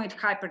adenoid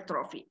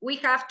hypertrophy, we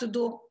have to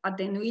do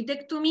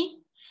adenoidectomy.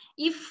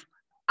 If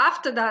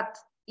after that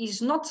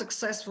is not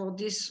successful,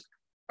 this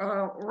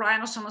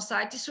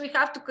rhinosinusitis, we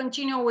have to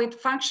continue with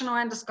functional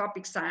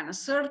endoscopic sinus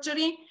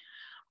surgery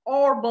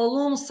or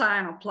balloon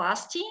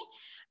sinuplasty.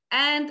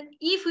 And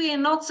if we are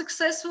not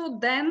successful,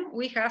 then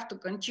we have to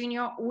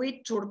continue with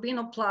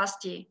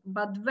turbinoplasty,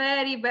 but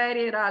very,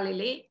 very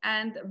rarely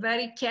and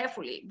very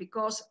carefully,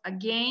 because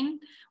again,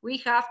 we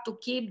have to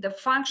keep the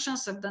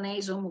functions of the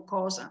nasal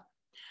mucosa.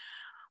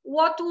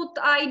 What would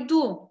I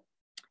do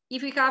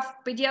if we have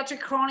pediatric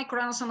chronic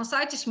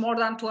rhinosinusitis more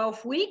than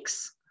 12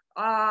 weeks?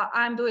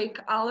 I'm doing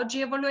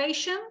allergy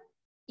evaluation,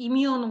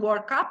 immune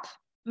workup,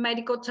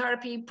 medical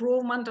therapy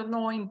improvement or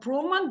no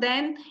improvement,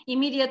 then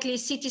immediately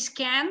CT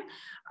scan.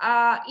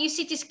 If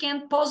CT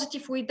scan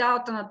positive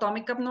without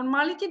anatomic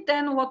abnormality,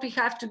 then what we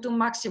have to do,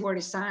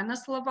 maxillary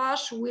sinus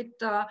lavage with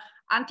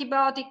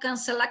antibiotic and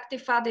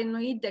selective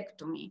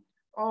adenoidectomy.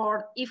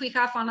 Or if we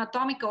have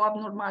anatomical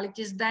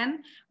abnormalities,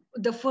 then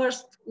the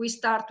first we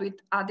start with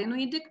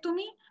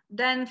adenoidectomy,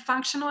 then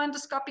functional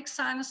endoscopic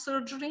sinus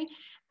surgery,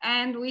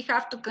 and we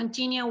have to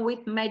continue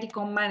with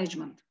medical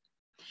management.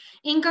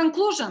 In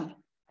conclusion,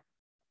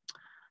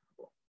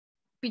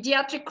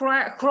 pediatric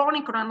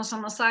chronic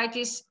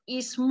rhinosinusitis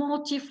is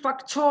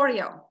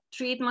multifactorial.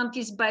 Treatment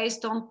is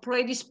based on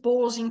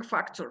predisposing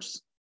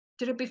factors.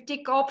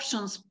 Therapeutic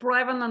options,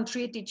 prevent and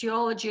treat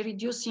etiology,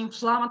 reduce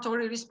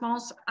inflammatory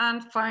response,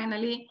 and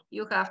finally,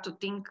 you have to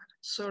think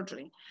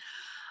surgery.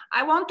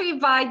 I want to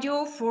invite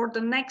you for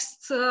the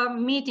next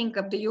meeting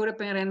of the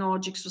European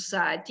Rhinologic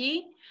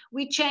Society.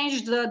 We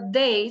changed the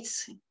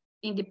dates,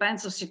 it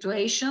depends on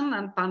situation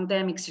and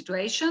pandemic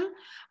situation,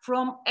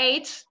 from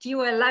 8th to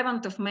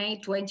 11th of May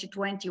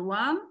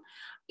 2021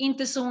 in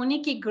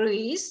Thessaloniki,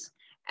 Greece.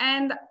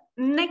 And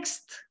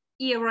next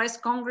ERS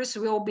Congress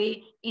will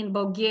be in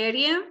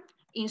Bulgaria,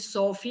 in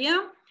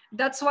Sofia.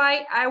 That's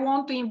why I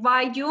want to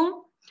invite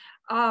you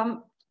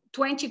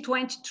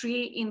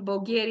 2023 in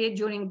Bulgaria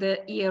during the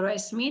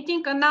ERS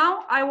meeting. And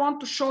now I want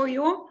to show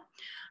you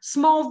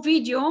small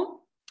video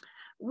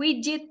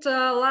we did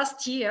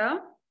last year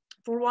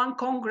for one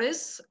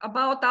Congress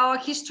about our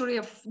history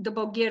of the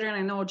Bulgarian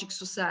Rhinologic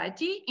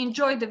Society.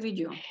 Enjoy the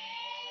video.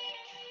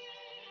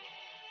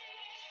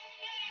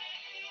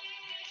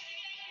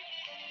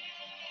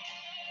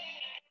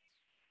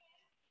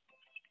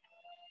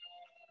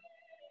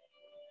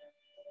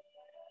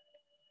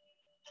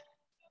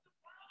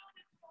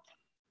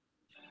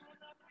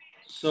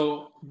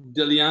 So,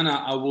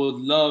 Dilyana, I would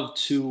love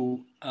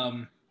to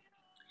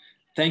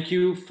thank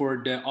you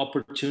for the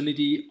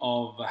opportunity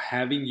of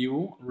having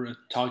you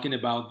talking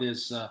about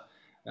this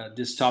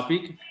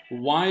topic.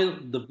 While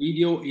the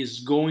video is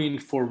going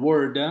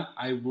forward,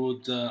 I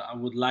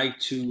would like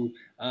to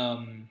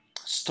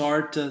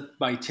start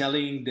by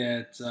telling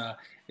that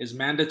it's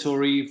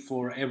mandatory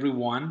for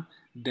everyone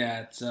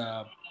that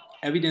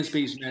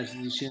evidence-based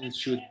medicine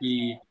should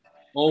be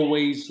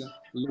always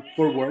look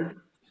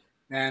forward,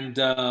 and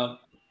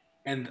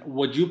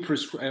what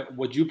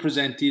you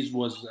presented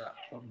was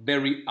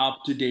very up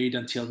to date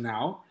until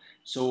now.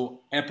 So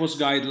EPOS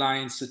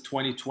guidelines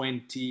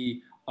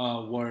 2020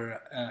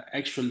 were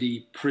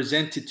actually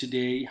presented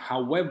today.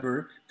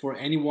 However, for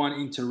anyone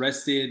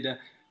interested,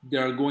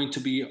 there are going to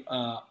be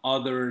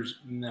other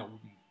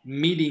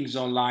meetings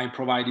online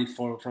provided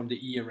from the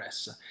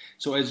ERS.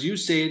 So as you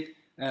said,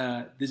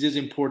 this is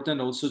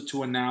important also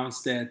to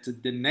announce that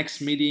the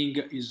next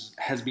meeting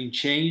has been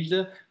changed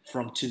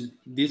from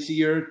this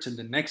year to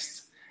the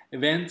next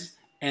event,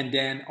 and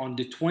then on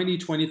the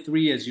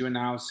 2023, as you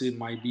announced, it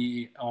might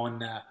be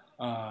on.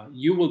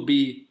 You will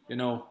be,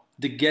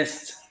 the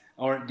guest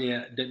or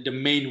the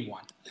main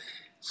one.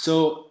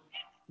 So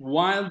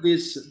while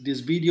this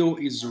video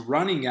is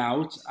running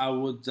out, I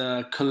would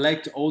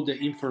collect all the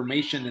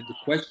information and the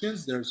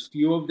questions. There's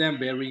few of them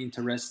very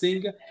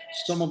interesting.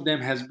 Some of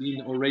them has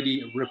been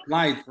already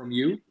replied from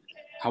you,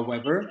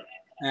 however,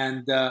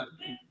 and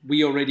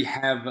we already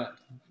have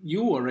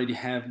you already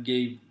have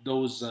gave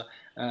those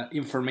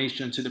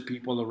information to the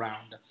people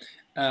around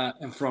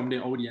and from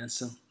the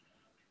audience.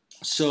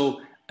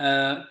 So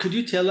could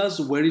you tell us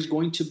where it's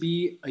going to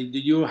be? Do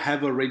you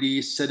have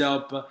already set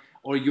up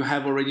or you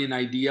have already an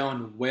idea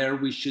on where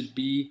we should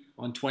be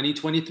on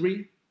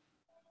 2023?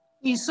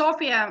 In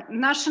Sofia,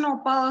 National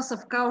Palace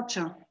of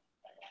Culture.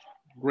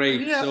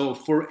 Great. So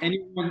for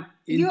anyone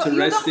interested...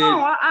 You don't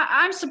know.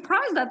 I'm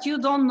surprised that you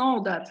don't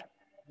know that.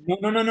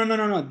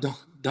 No.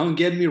 Don't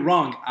get me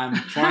wrong. I'm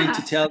trying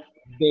to tell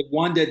the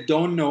one that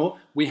don't know,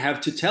 we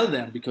have to tell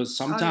them, because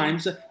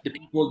sometimes the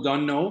people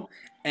don't know.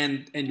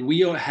 And we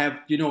have,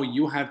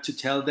 you have to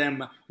tell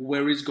them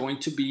where it's going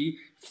to be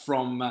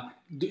from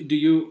do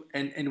you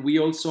and we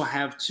also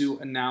have to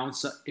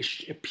announce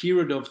a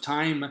period of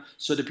time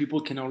so that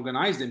people can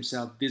organize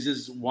themselves. This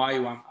is why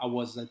I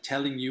was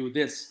telling you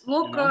this.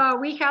 Look,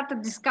 we had a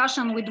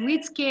discussion with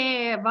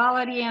Witzke,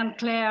 Valerie, and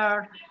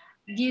Claire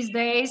these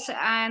days,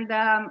 and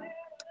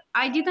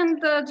I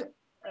didn't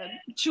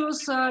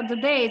choose the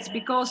dates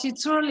because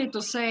it's early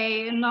to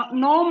say.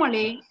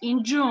 Normally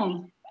in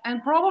June,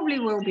 and probably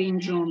will be in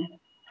June.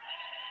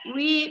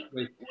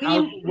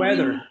 How's the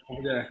weather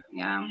over there?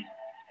 Yeah.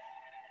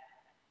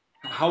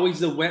 How is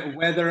the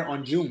weather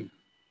on June?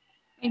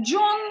 In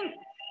June,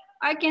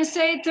 I can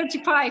say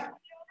 35.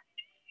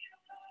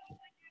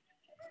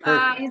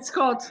 It's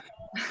hot.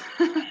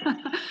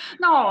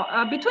 No,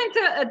 between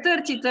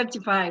 30,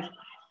 35,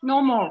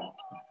 no more.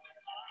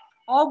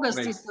 August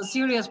is a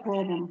serious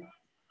problem.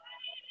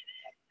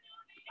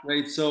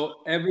 Great.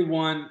 So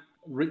everyone,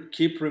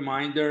 keep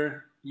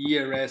reminder,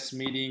 ERS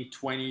meeting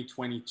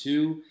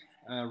 2022.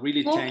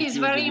 Really thank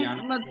you,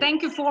 Dilyana.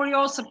 Thank you for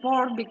your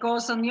support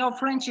and your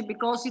friendship,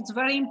 because it's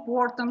very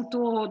important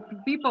to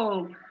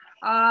people.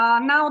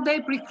 Now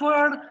they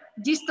prefer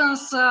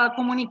distance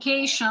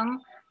communication,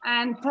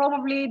 and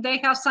probably they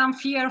have some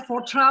fear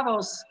for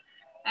travels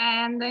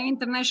and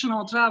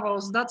international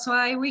travels. That's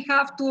why we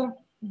have to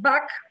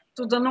back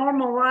to the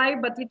normal life,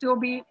 but it will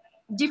be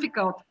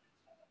difficult.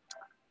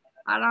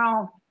 I don't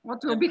know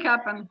what will be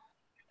happen.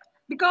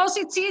 Because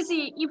it's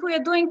easy if we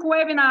are doing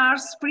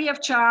webinars free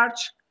of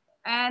charge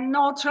and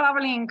no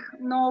traveling,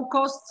 no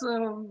costs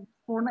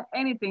for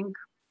anything.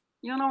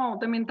 You know,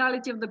 the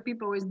mentality of the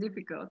people is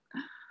difficult.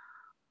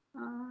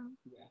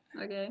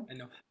 Okay. I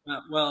know.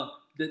 Well,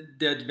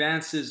 the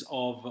advances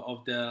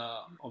of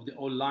the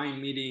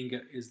online meeting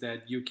is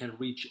that you can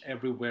reach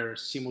everywhere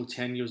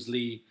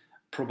simultaneously,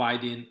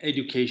 providing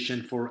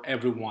education for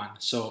everyone.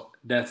 So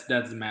that's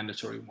the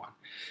mandatory one.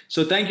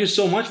 So thank you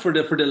so much for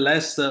the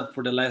last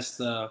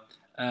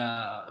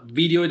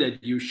video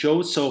that you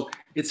showed. So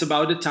it's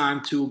about the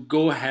time to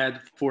go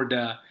ahead for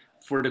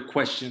the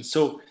questions.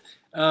 So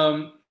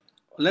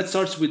let's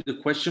start with the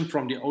question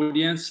from the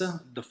audience.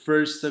 The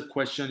first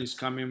question is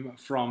coming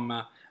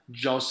from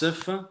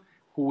Joseph,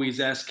 who is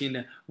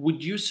asking,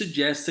 would you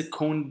suggest the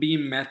cone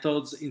beam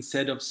methods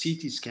instead of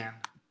CT scan?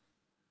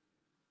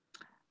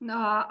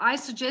 No, I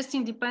suggest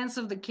it depends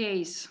of the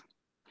case,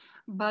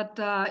 but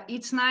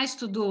it's nice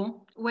to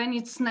do when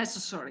it's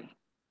necessary.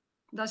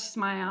 That's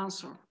my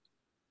answer.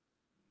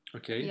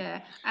 Okay.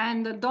 Yeah,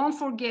 and don't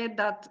forget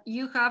that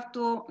you have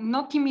to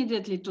not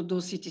immediately to do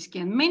CT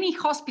scan. Many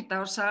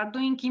hospitals are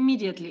doing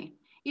immediately.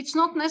 It's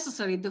not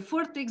necessary. The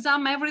first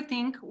exam,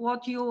 everything,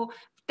 what you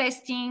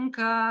testing,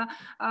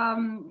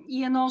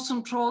 ENO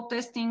control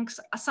testing,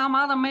 some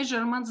other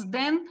measurements,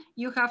 then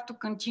you have to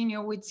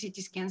continue with CT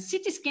scans.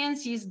 CT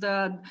scans is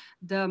the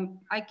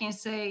I can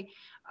say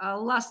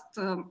last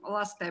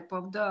step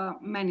of the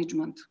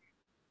management.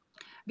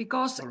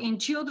 Because in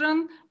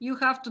children, you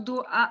have to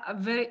do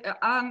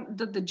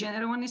the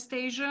general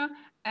anesthesia.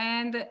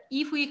 And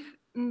if we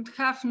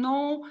have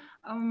no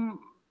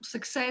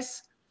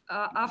success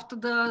after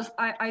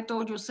I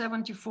told you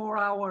 74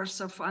 hours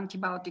of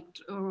antibiotic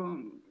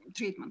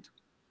treatment.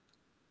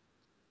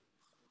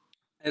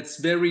 It's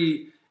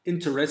very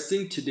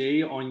interesting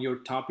today on your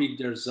topic.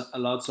 There's a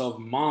lot of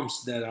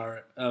moms that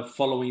are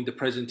following the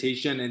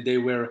presentation, and they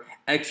were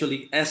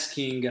actually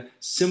asking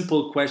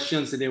simple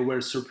questions, and they were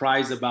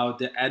surprised about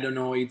the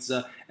adenoids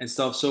and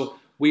stuff. So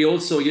we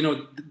also,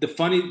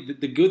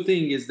 the good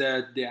thing is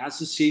that the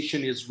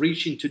association is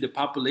reaching to the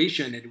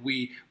population, and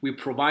we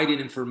provided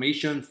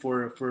information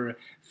for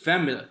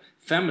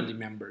family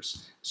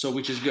members, so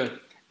which is good.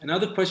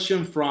 Another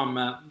question from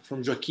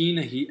Joaquin.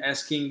 He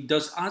asking,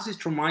 does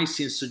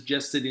azithromycin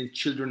suggested in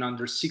children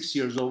under 6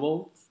 years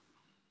old?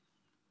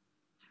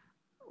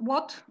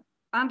 What?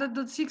 Under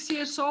the 6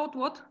 years old,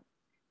 what?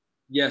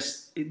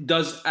 Yes.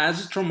 Does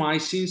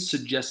azithromycin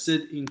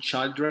suggested in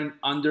children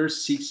under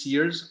 6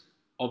 years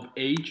of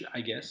age,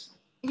 I guess?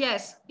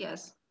 Yes,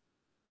 yes.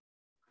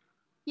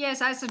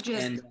 Yes, I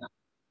suggest.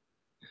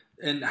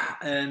 And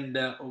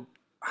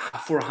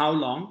for how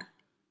long?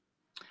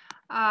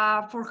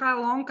 For how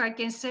long? I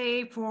can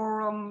say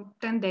for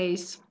 10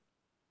 days.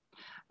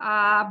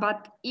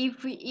 But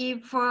if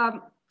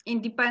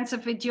it depends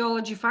of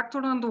etiology factor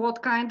and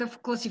what kind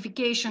of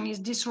classification is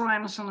this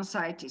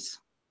rhinosinusitis.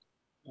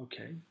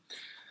 Okay.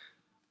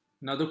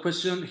 Another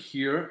question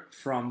here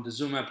from the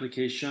Zoom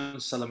application.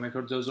 Salome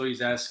Cardozo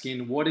is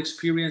asking, what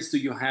experience do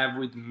you have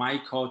with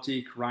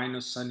mycotic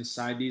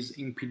rhinosinusitis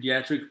in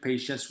pediatric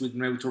patients with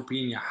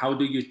neutropenia? How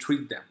do you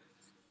treat them?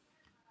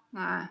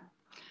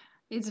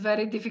 It's a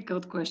very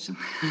difficult question.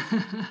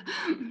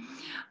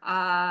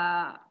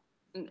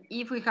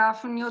 If we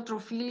have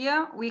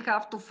neutrophilia, we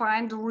have to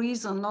find the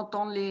reason, not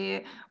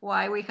only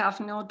why we have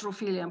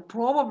neutrophilia.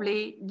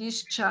 Probably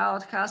this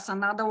child has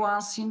another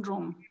one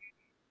syndrome.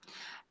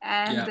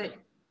 And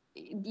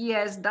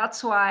yes,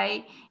 that's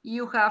why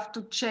you have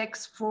to check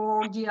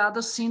for the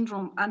other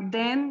syndrome, and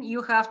then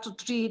you have to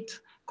treat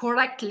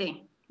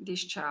correctly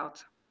this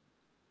child.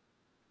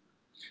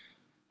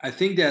 I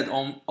think that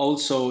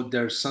also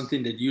there's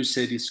something that you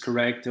said is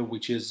correct,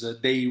 which is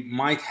they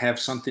might have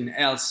something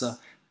else.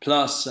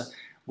 Plus,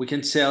 we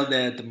can tell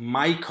that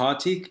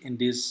mycotic in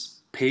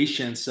these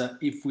patients,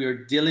 if we are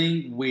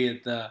dealing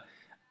with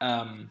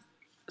um,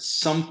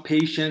 some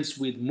patients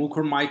with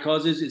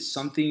mucormycosis, it's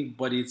something,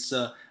 but it's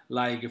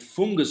like a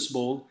fungus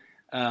bowl.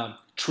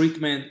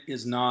 Treatment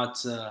is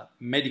not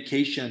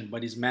medication,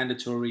 but is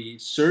mandatory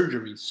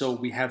surgery. So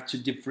we have to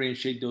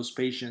differentiate those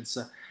patients.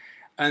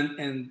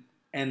 And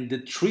and the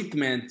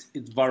treatment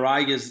it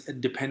varies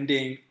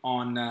depending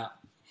on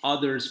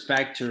others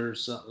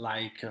factors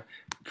like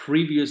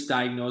previous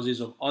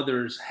diagnosis of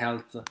others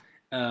health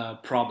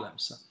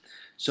problems.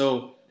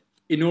 So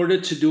in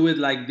order to do it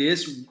like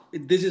this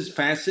is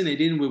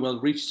fascinating. We will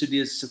reach to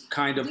this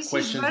kind of This is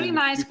questions very in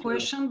the nice future.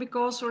 question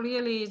because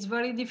really it's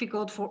very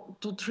difficult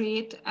to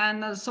treat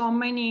and so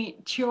many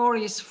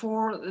theories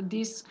for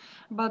this.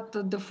 But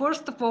the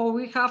first of all,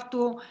 we have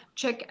to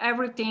check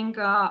everything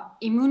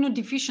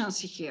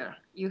immunodeficiency here.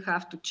 You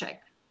have to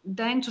check.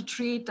 Then to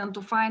treat and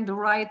to find the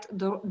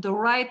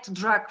right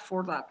drug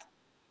for that.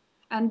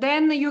 And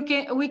then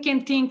we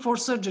can think for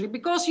surgery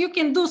because you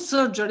can do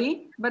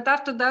surgery, but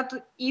after that,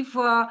 if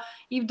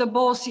the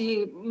boss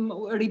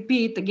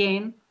repeat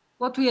again,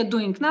 what we are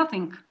doing?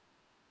 Nothing.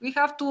 We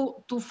have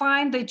to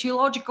find the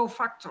etiological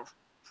factor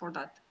for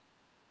that.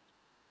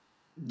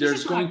 This There's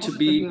is my going to point of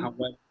be, view.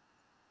 however,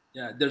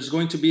 yeah, there's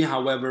going to be,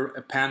 however,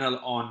 a panel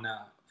on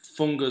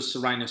fungus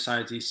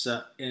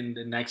rhinosinusitis in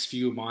the next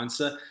few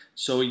months.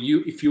 So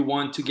if you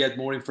want to get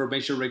more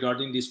information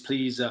regarding this,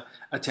 please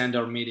attend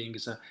our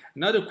meetings.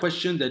 Another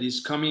question that is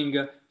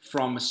coming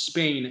from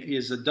Spain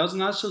is, does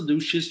Naso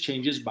Lucius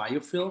changes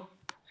biofilm?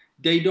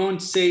 They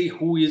don't say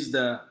who is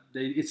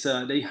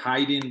they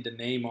hide in the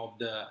name of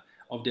the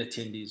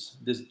attendees.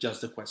 This is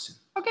just a question.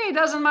 Okay, it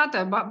doesn't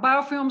matter. But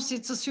biofilms,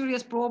 it's a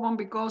serious problem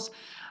because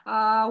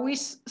we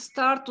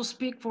start to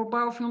speak for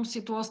biofilms.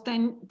 It was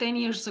 10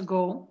 years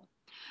ago.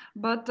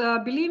 But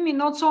believe me,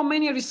 not so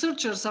many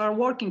researchers are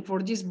working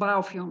for these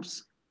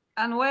biofilms.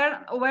 And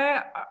where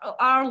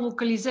are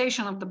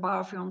localization of the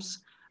biofilms?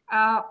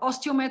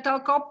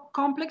 Osteometal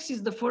complex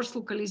is the first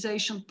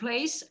localization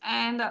place,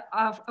 and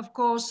of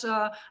course,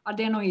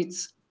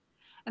 adenoids.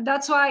 And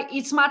that's why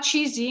it's much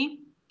easy.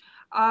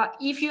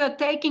 If you are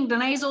taking the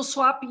nasal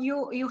swab,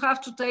 you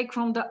have to take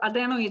from the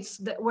adenoids,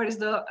 where is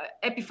the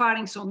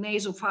epipharynx or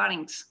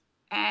nasopharynx.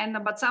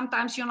 But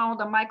sometimes, you know,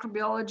 the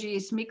microbiology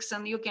is mixed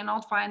and you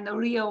cannot find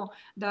the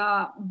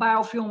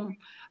biofilm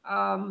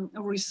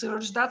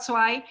research. That's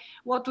why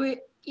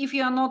if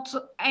you are not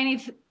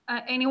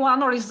any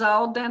one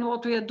result, then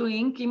what we are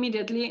doing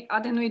immediately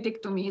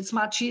adenoidectomy. It's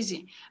much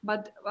easy.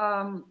 But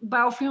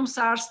biofilms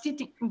are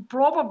sitting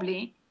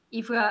probably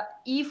if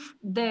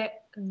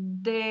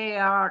they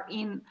are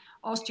in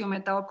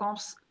osteometal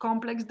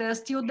complex, they're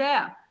still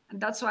there.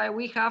 And that's why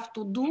we have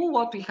to do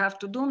what we have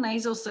to do,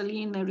 nasal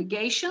saline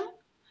irrigation.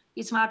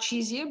 It's much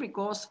easier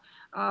because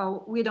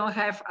we don't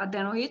have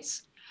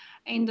adenoids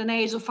in the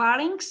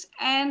nasopharynx.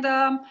 And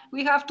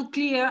we have to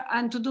clear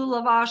and to do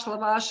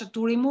lavage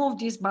to remove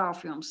these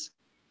biofilms.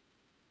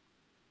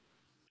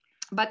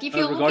 But if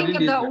you're looking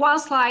at the one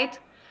slide,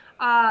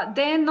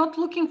 they're not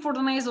looking for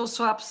the nasal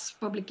swabs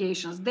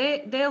publications.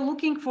 They're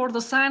looking for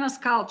the sinus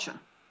culture.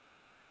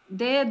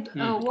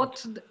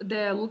 What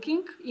they're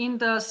looking in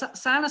the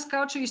sinus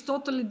culture is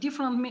totally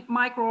different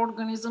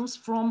microorganisms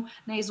from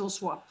nasal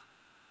swab.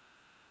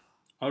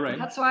 All right.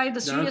 That's why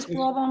the serious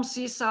problems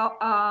is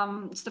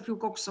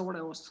Staphylococcus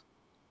aureus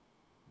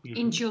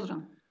in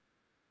children.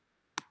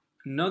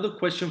 Another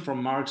question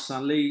from Mark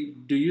Stanley.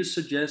 Do you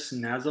suggest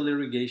nasal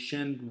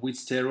irrigation with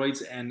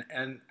steroids and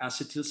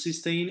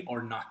acetylcysteine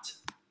or not?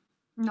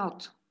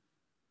 Not.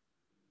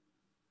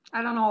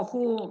 I don't know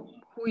who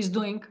is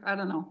doing. I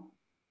don't know.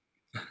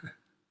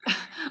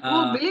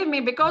 Well, believe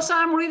me, because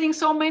I'm reading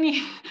so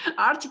many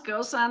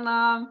articles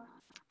and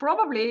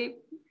probably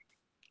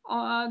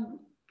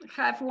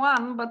have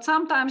one, but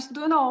sometimes,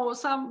 you know,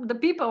 the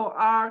people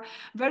are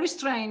very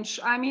strange.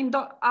 I mean,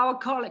 our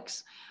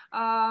colleagues.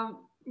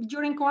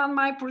 During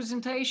my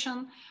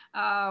presentation,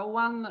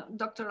 one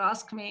doctor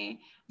asked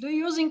me, "Do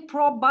you using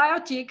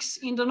probiotics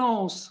in the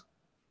nose?"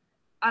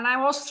 And I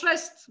was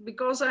stressed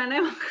because I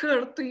never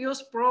heard to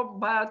use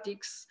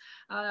probiotics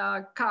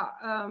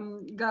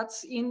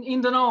guts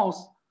in the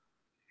nose.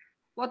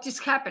 What is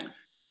happening?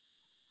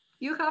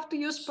 You have to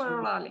use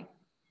parallelly.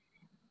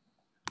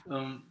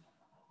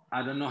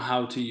 I don't know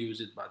how to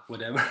use it, but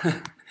whatever.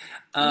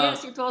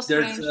 Yes, it was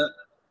strange.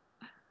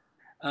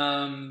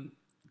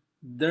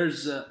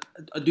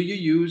 Do you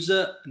use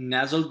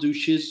nasal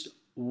douches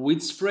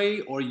with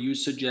spray, or you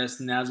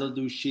suggest nasal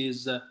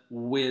douches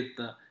with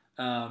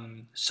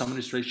some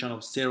administration of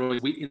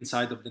steroids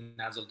inside of the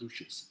nasal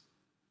douches?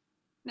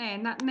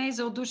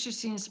 Nasal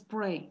douches in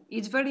spray.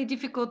 It's very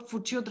difficult for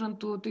children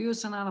to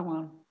use another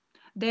one.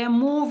 They're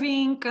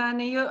moving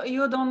and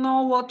you don't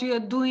know what you're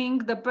doing.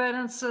 The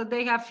parents,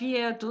 they have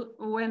fear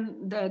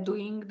when they're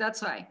doing.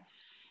 That's why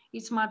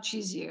it's much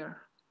easier.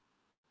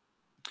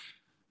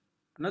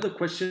 Another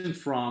question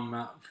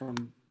from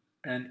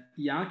an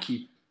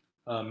EAACI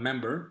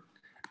member,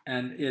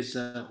 and is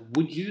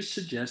would you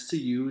suggest to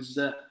use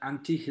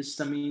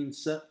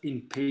antihistamines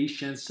in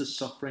patients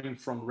suffering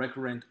from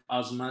recurrent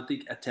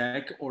asthmatic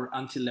attack or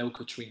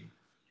anti-leukotriene?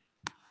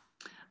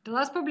 The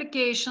last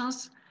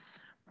publications,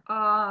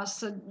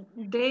 so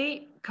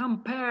they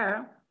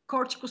compare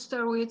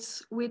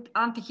corticosteroids with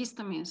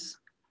antihistamines,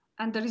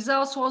 and the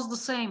results was the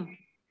same.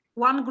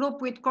 One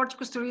group with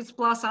corticosteroids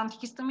plus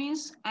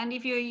antihistamines, and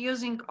if you're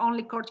using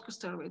only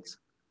corticosteroids,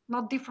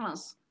 not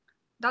difference.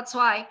 That's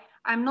why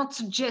I'm not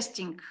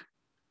suggesting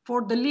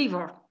for the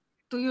liver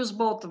to use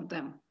both of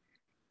them,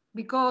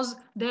 because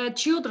they're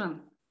children.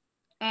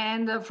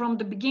 And from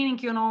the beginning,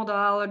 you know, the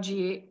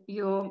allergy,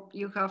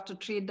 you have to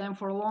treat them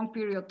for a long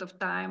period of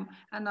time,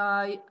 and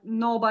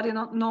nobody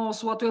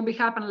knows what will be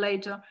happen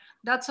later.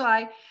 That's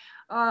why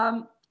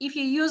if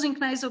you're using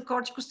nasal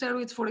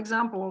corticosteroids, for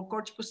example, or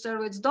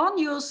corticosteroids, don't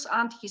use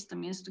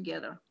antihistamines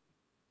together.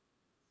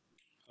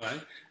 All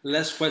right.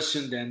 Last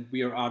question then.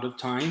 We are out of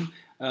time.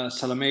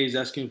 Salome is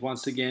asking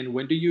once again,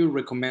 when do you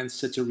recommend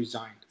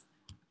cetirizine?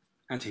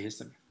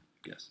 Antihistamine,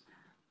 yes.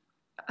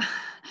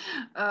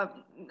 A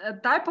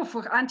type of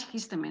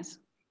antihistamines.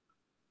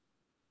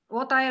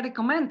 What I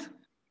recommend,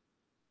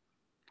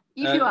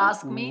 if you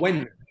ask me.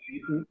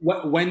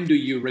 When do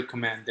you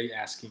recommend, they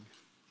asking?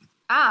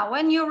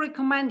 When you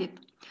recommend it.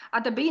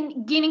 At the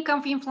beginning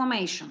of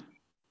inflammation.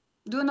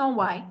 Do you know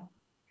why?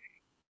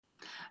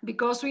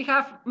 Because we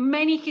have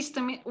many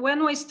histamines.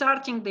 When we're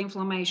starting the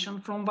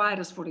inflammation from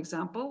virus, for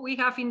example, we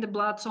have in the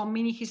blood so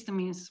many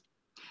histamines.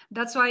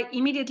 That's why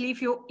immediately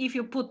if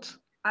you put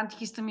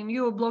antihistamine,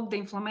 you will block the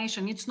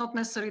inflammation. It's not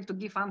necessary to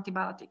give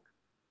antibiotic.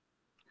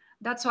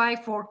 That's why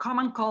for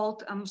common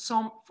cold and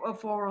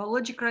for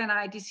allergic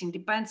rhinitis, it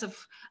depends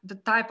of the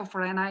type of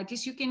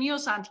rhinitis, you can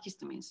use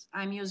antihistamines.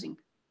 I'm using.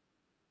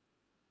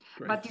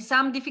 Great. But in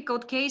some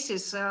difficult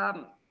cases,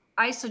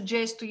 I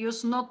suggest to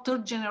use not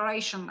third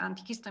generation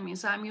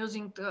antihistamines. I'm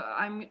using,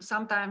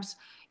 sometimes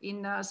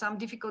in some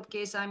difficult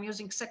case, I'm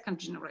using second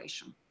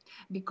generation,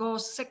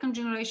 because second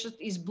generation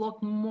is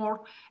block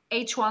more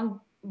H1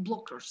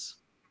 blockers,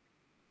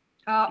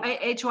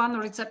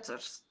 H1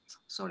 receptors,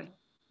 sorry.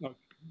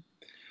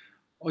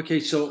 Okay,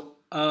 so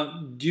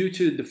due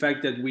to the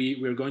fact that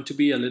we're going to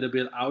be a little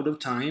bit out of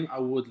time, I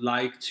would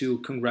like to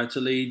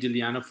congratulate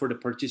Dilyana for the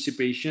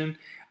participation,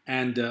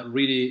 and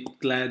really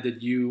glad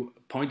that you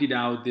pointed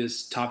out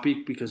this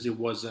topic, because it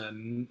was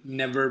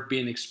never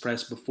been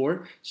expressed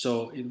before.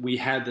 So we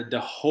had the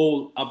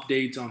whole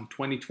update on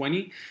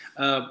 2020.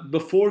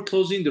 Before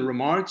closing the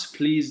remarks,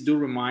 please do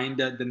remind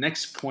that the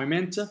next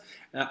appointment,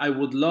 I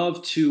would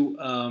love to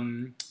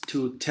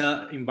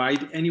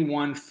invite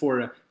anyone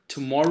for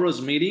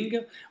tomorrow's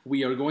meeting.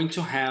 We are going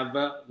to have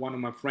one of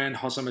my friends,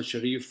 Hossam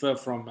al-Sharif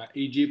from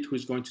Egypt, who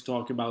is going to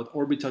talk about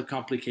orbital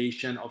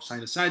complication of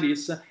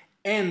sinusitis,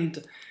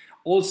 and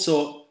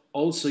also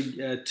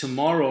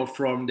tomorrow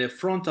from the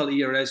frontal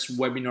ERS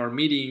webinar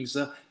meetings.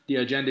 The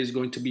agenda is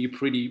going to be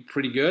pretty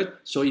good.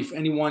 So if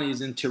anyone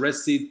is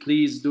interested,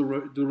 please do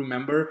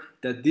remember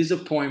that this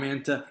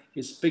appointment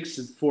is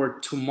fixed for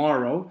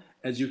tomorrow,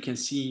 as you can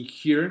see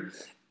here,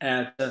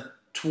 at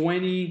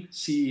 20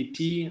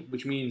 CET,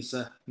 which means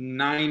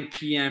 9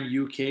 p.m.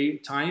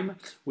 UK time.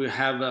 We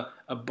have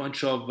a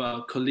bunch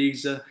of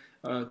colleagues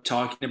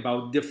talking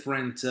about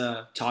different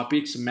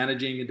topics,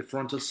 managing the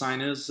frontal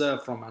sinus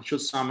from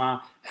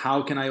Anshul,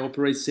 how can I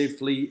operate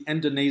safely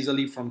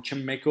endonasally from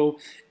Chemeko,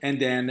 and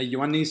then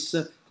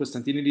Ioannis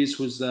Konstantinidis,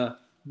 who's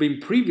been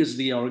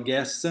previously our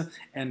guest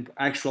and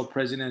actual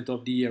president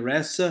of the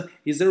ERS.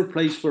 Is there a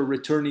place for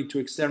returning to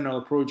external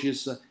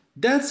approaches?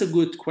 That's a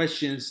good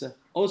question.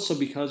 Also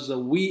because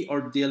we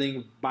are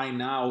dealing by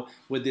now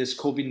with this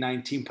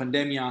COVID-19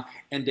 pandemic,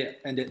 and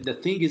the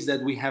thing is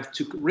that we have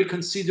to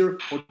reconsider,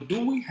 or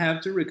do we have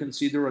to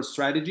reconsider our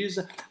strategies?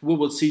 We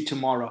will see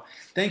tomorrow.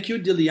 Thank you,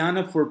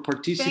 Dilyana, for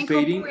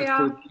participating.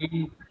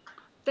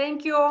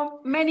 Thank you.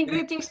 Many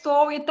greetings to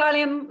all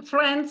Italian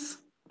friends,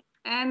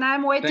 and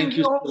I'm waiting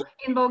you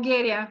in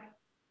Bulgaria.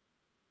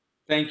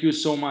 Thank you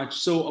so much.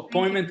 So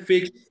appointment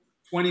fixed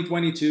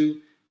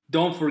 2022.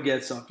 Don't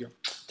forget, Sofia.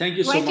 Thank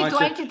you so much.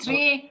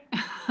 2023.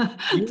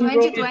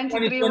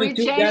 2023, we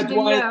changed the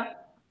year.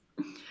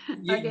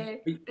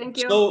 Okay, thank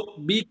you. So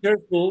be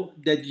careful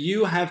that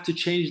you have to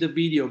change the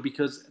video,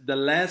 because the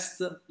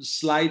last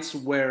slides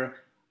were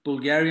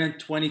Bulgarian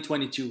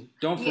 2022.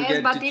 Don't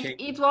forget to change.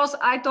 It was,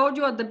 I told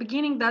you at the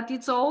beginning that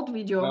it's an old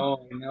video.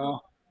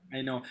 No,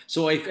 I know.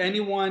 So if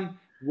anyone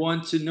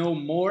wants to know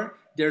more,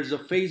 there's a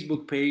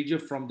Facebook page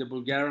from the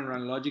Bulgarian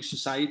Rhinologic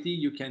Society.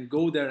 You can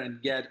go there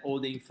and get all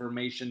the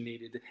information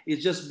needed.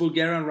 It's just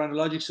Bulgarian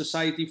Rhinologic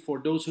Society.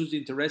 For those who's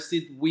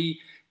interested,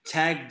 we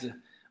tagged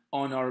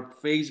on our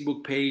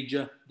Facebook page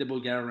the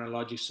Bulgarian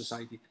Rhinologic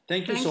Society.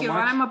 Thank you so much.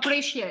 I'm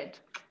appreciate.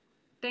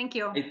 Thank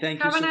you. Hey,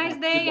 thank Have you a nice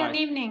day Goodbye. and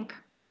evening.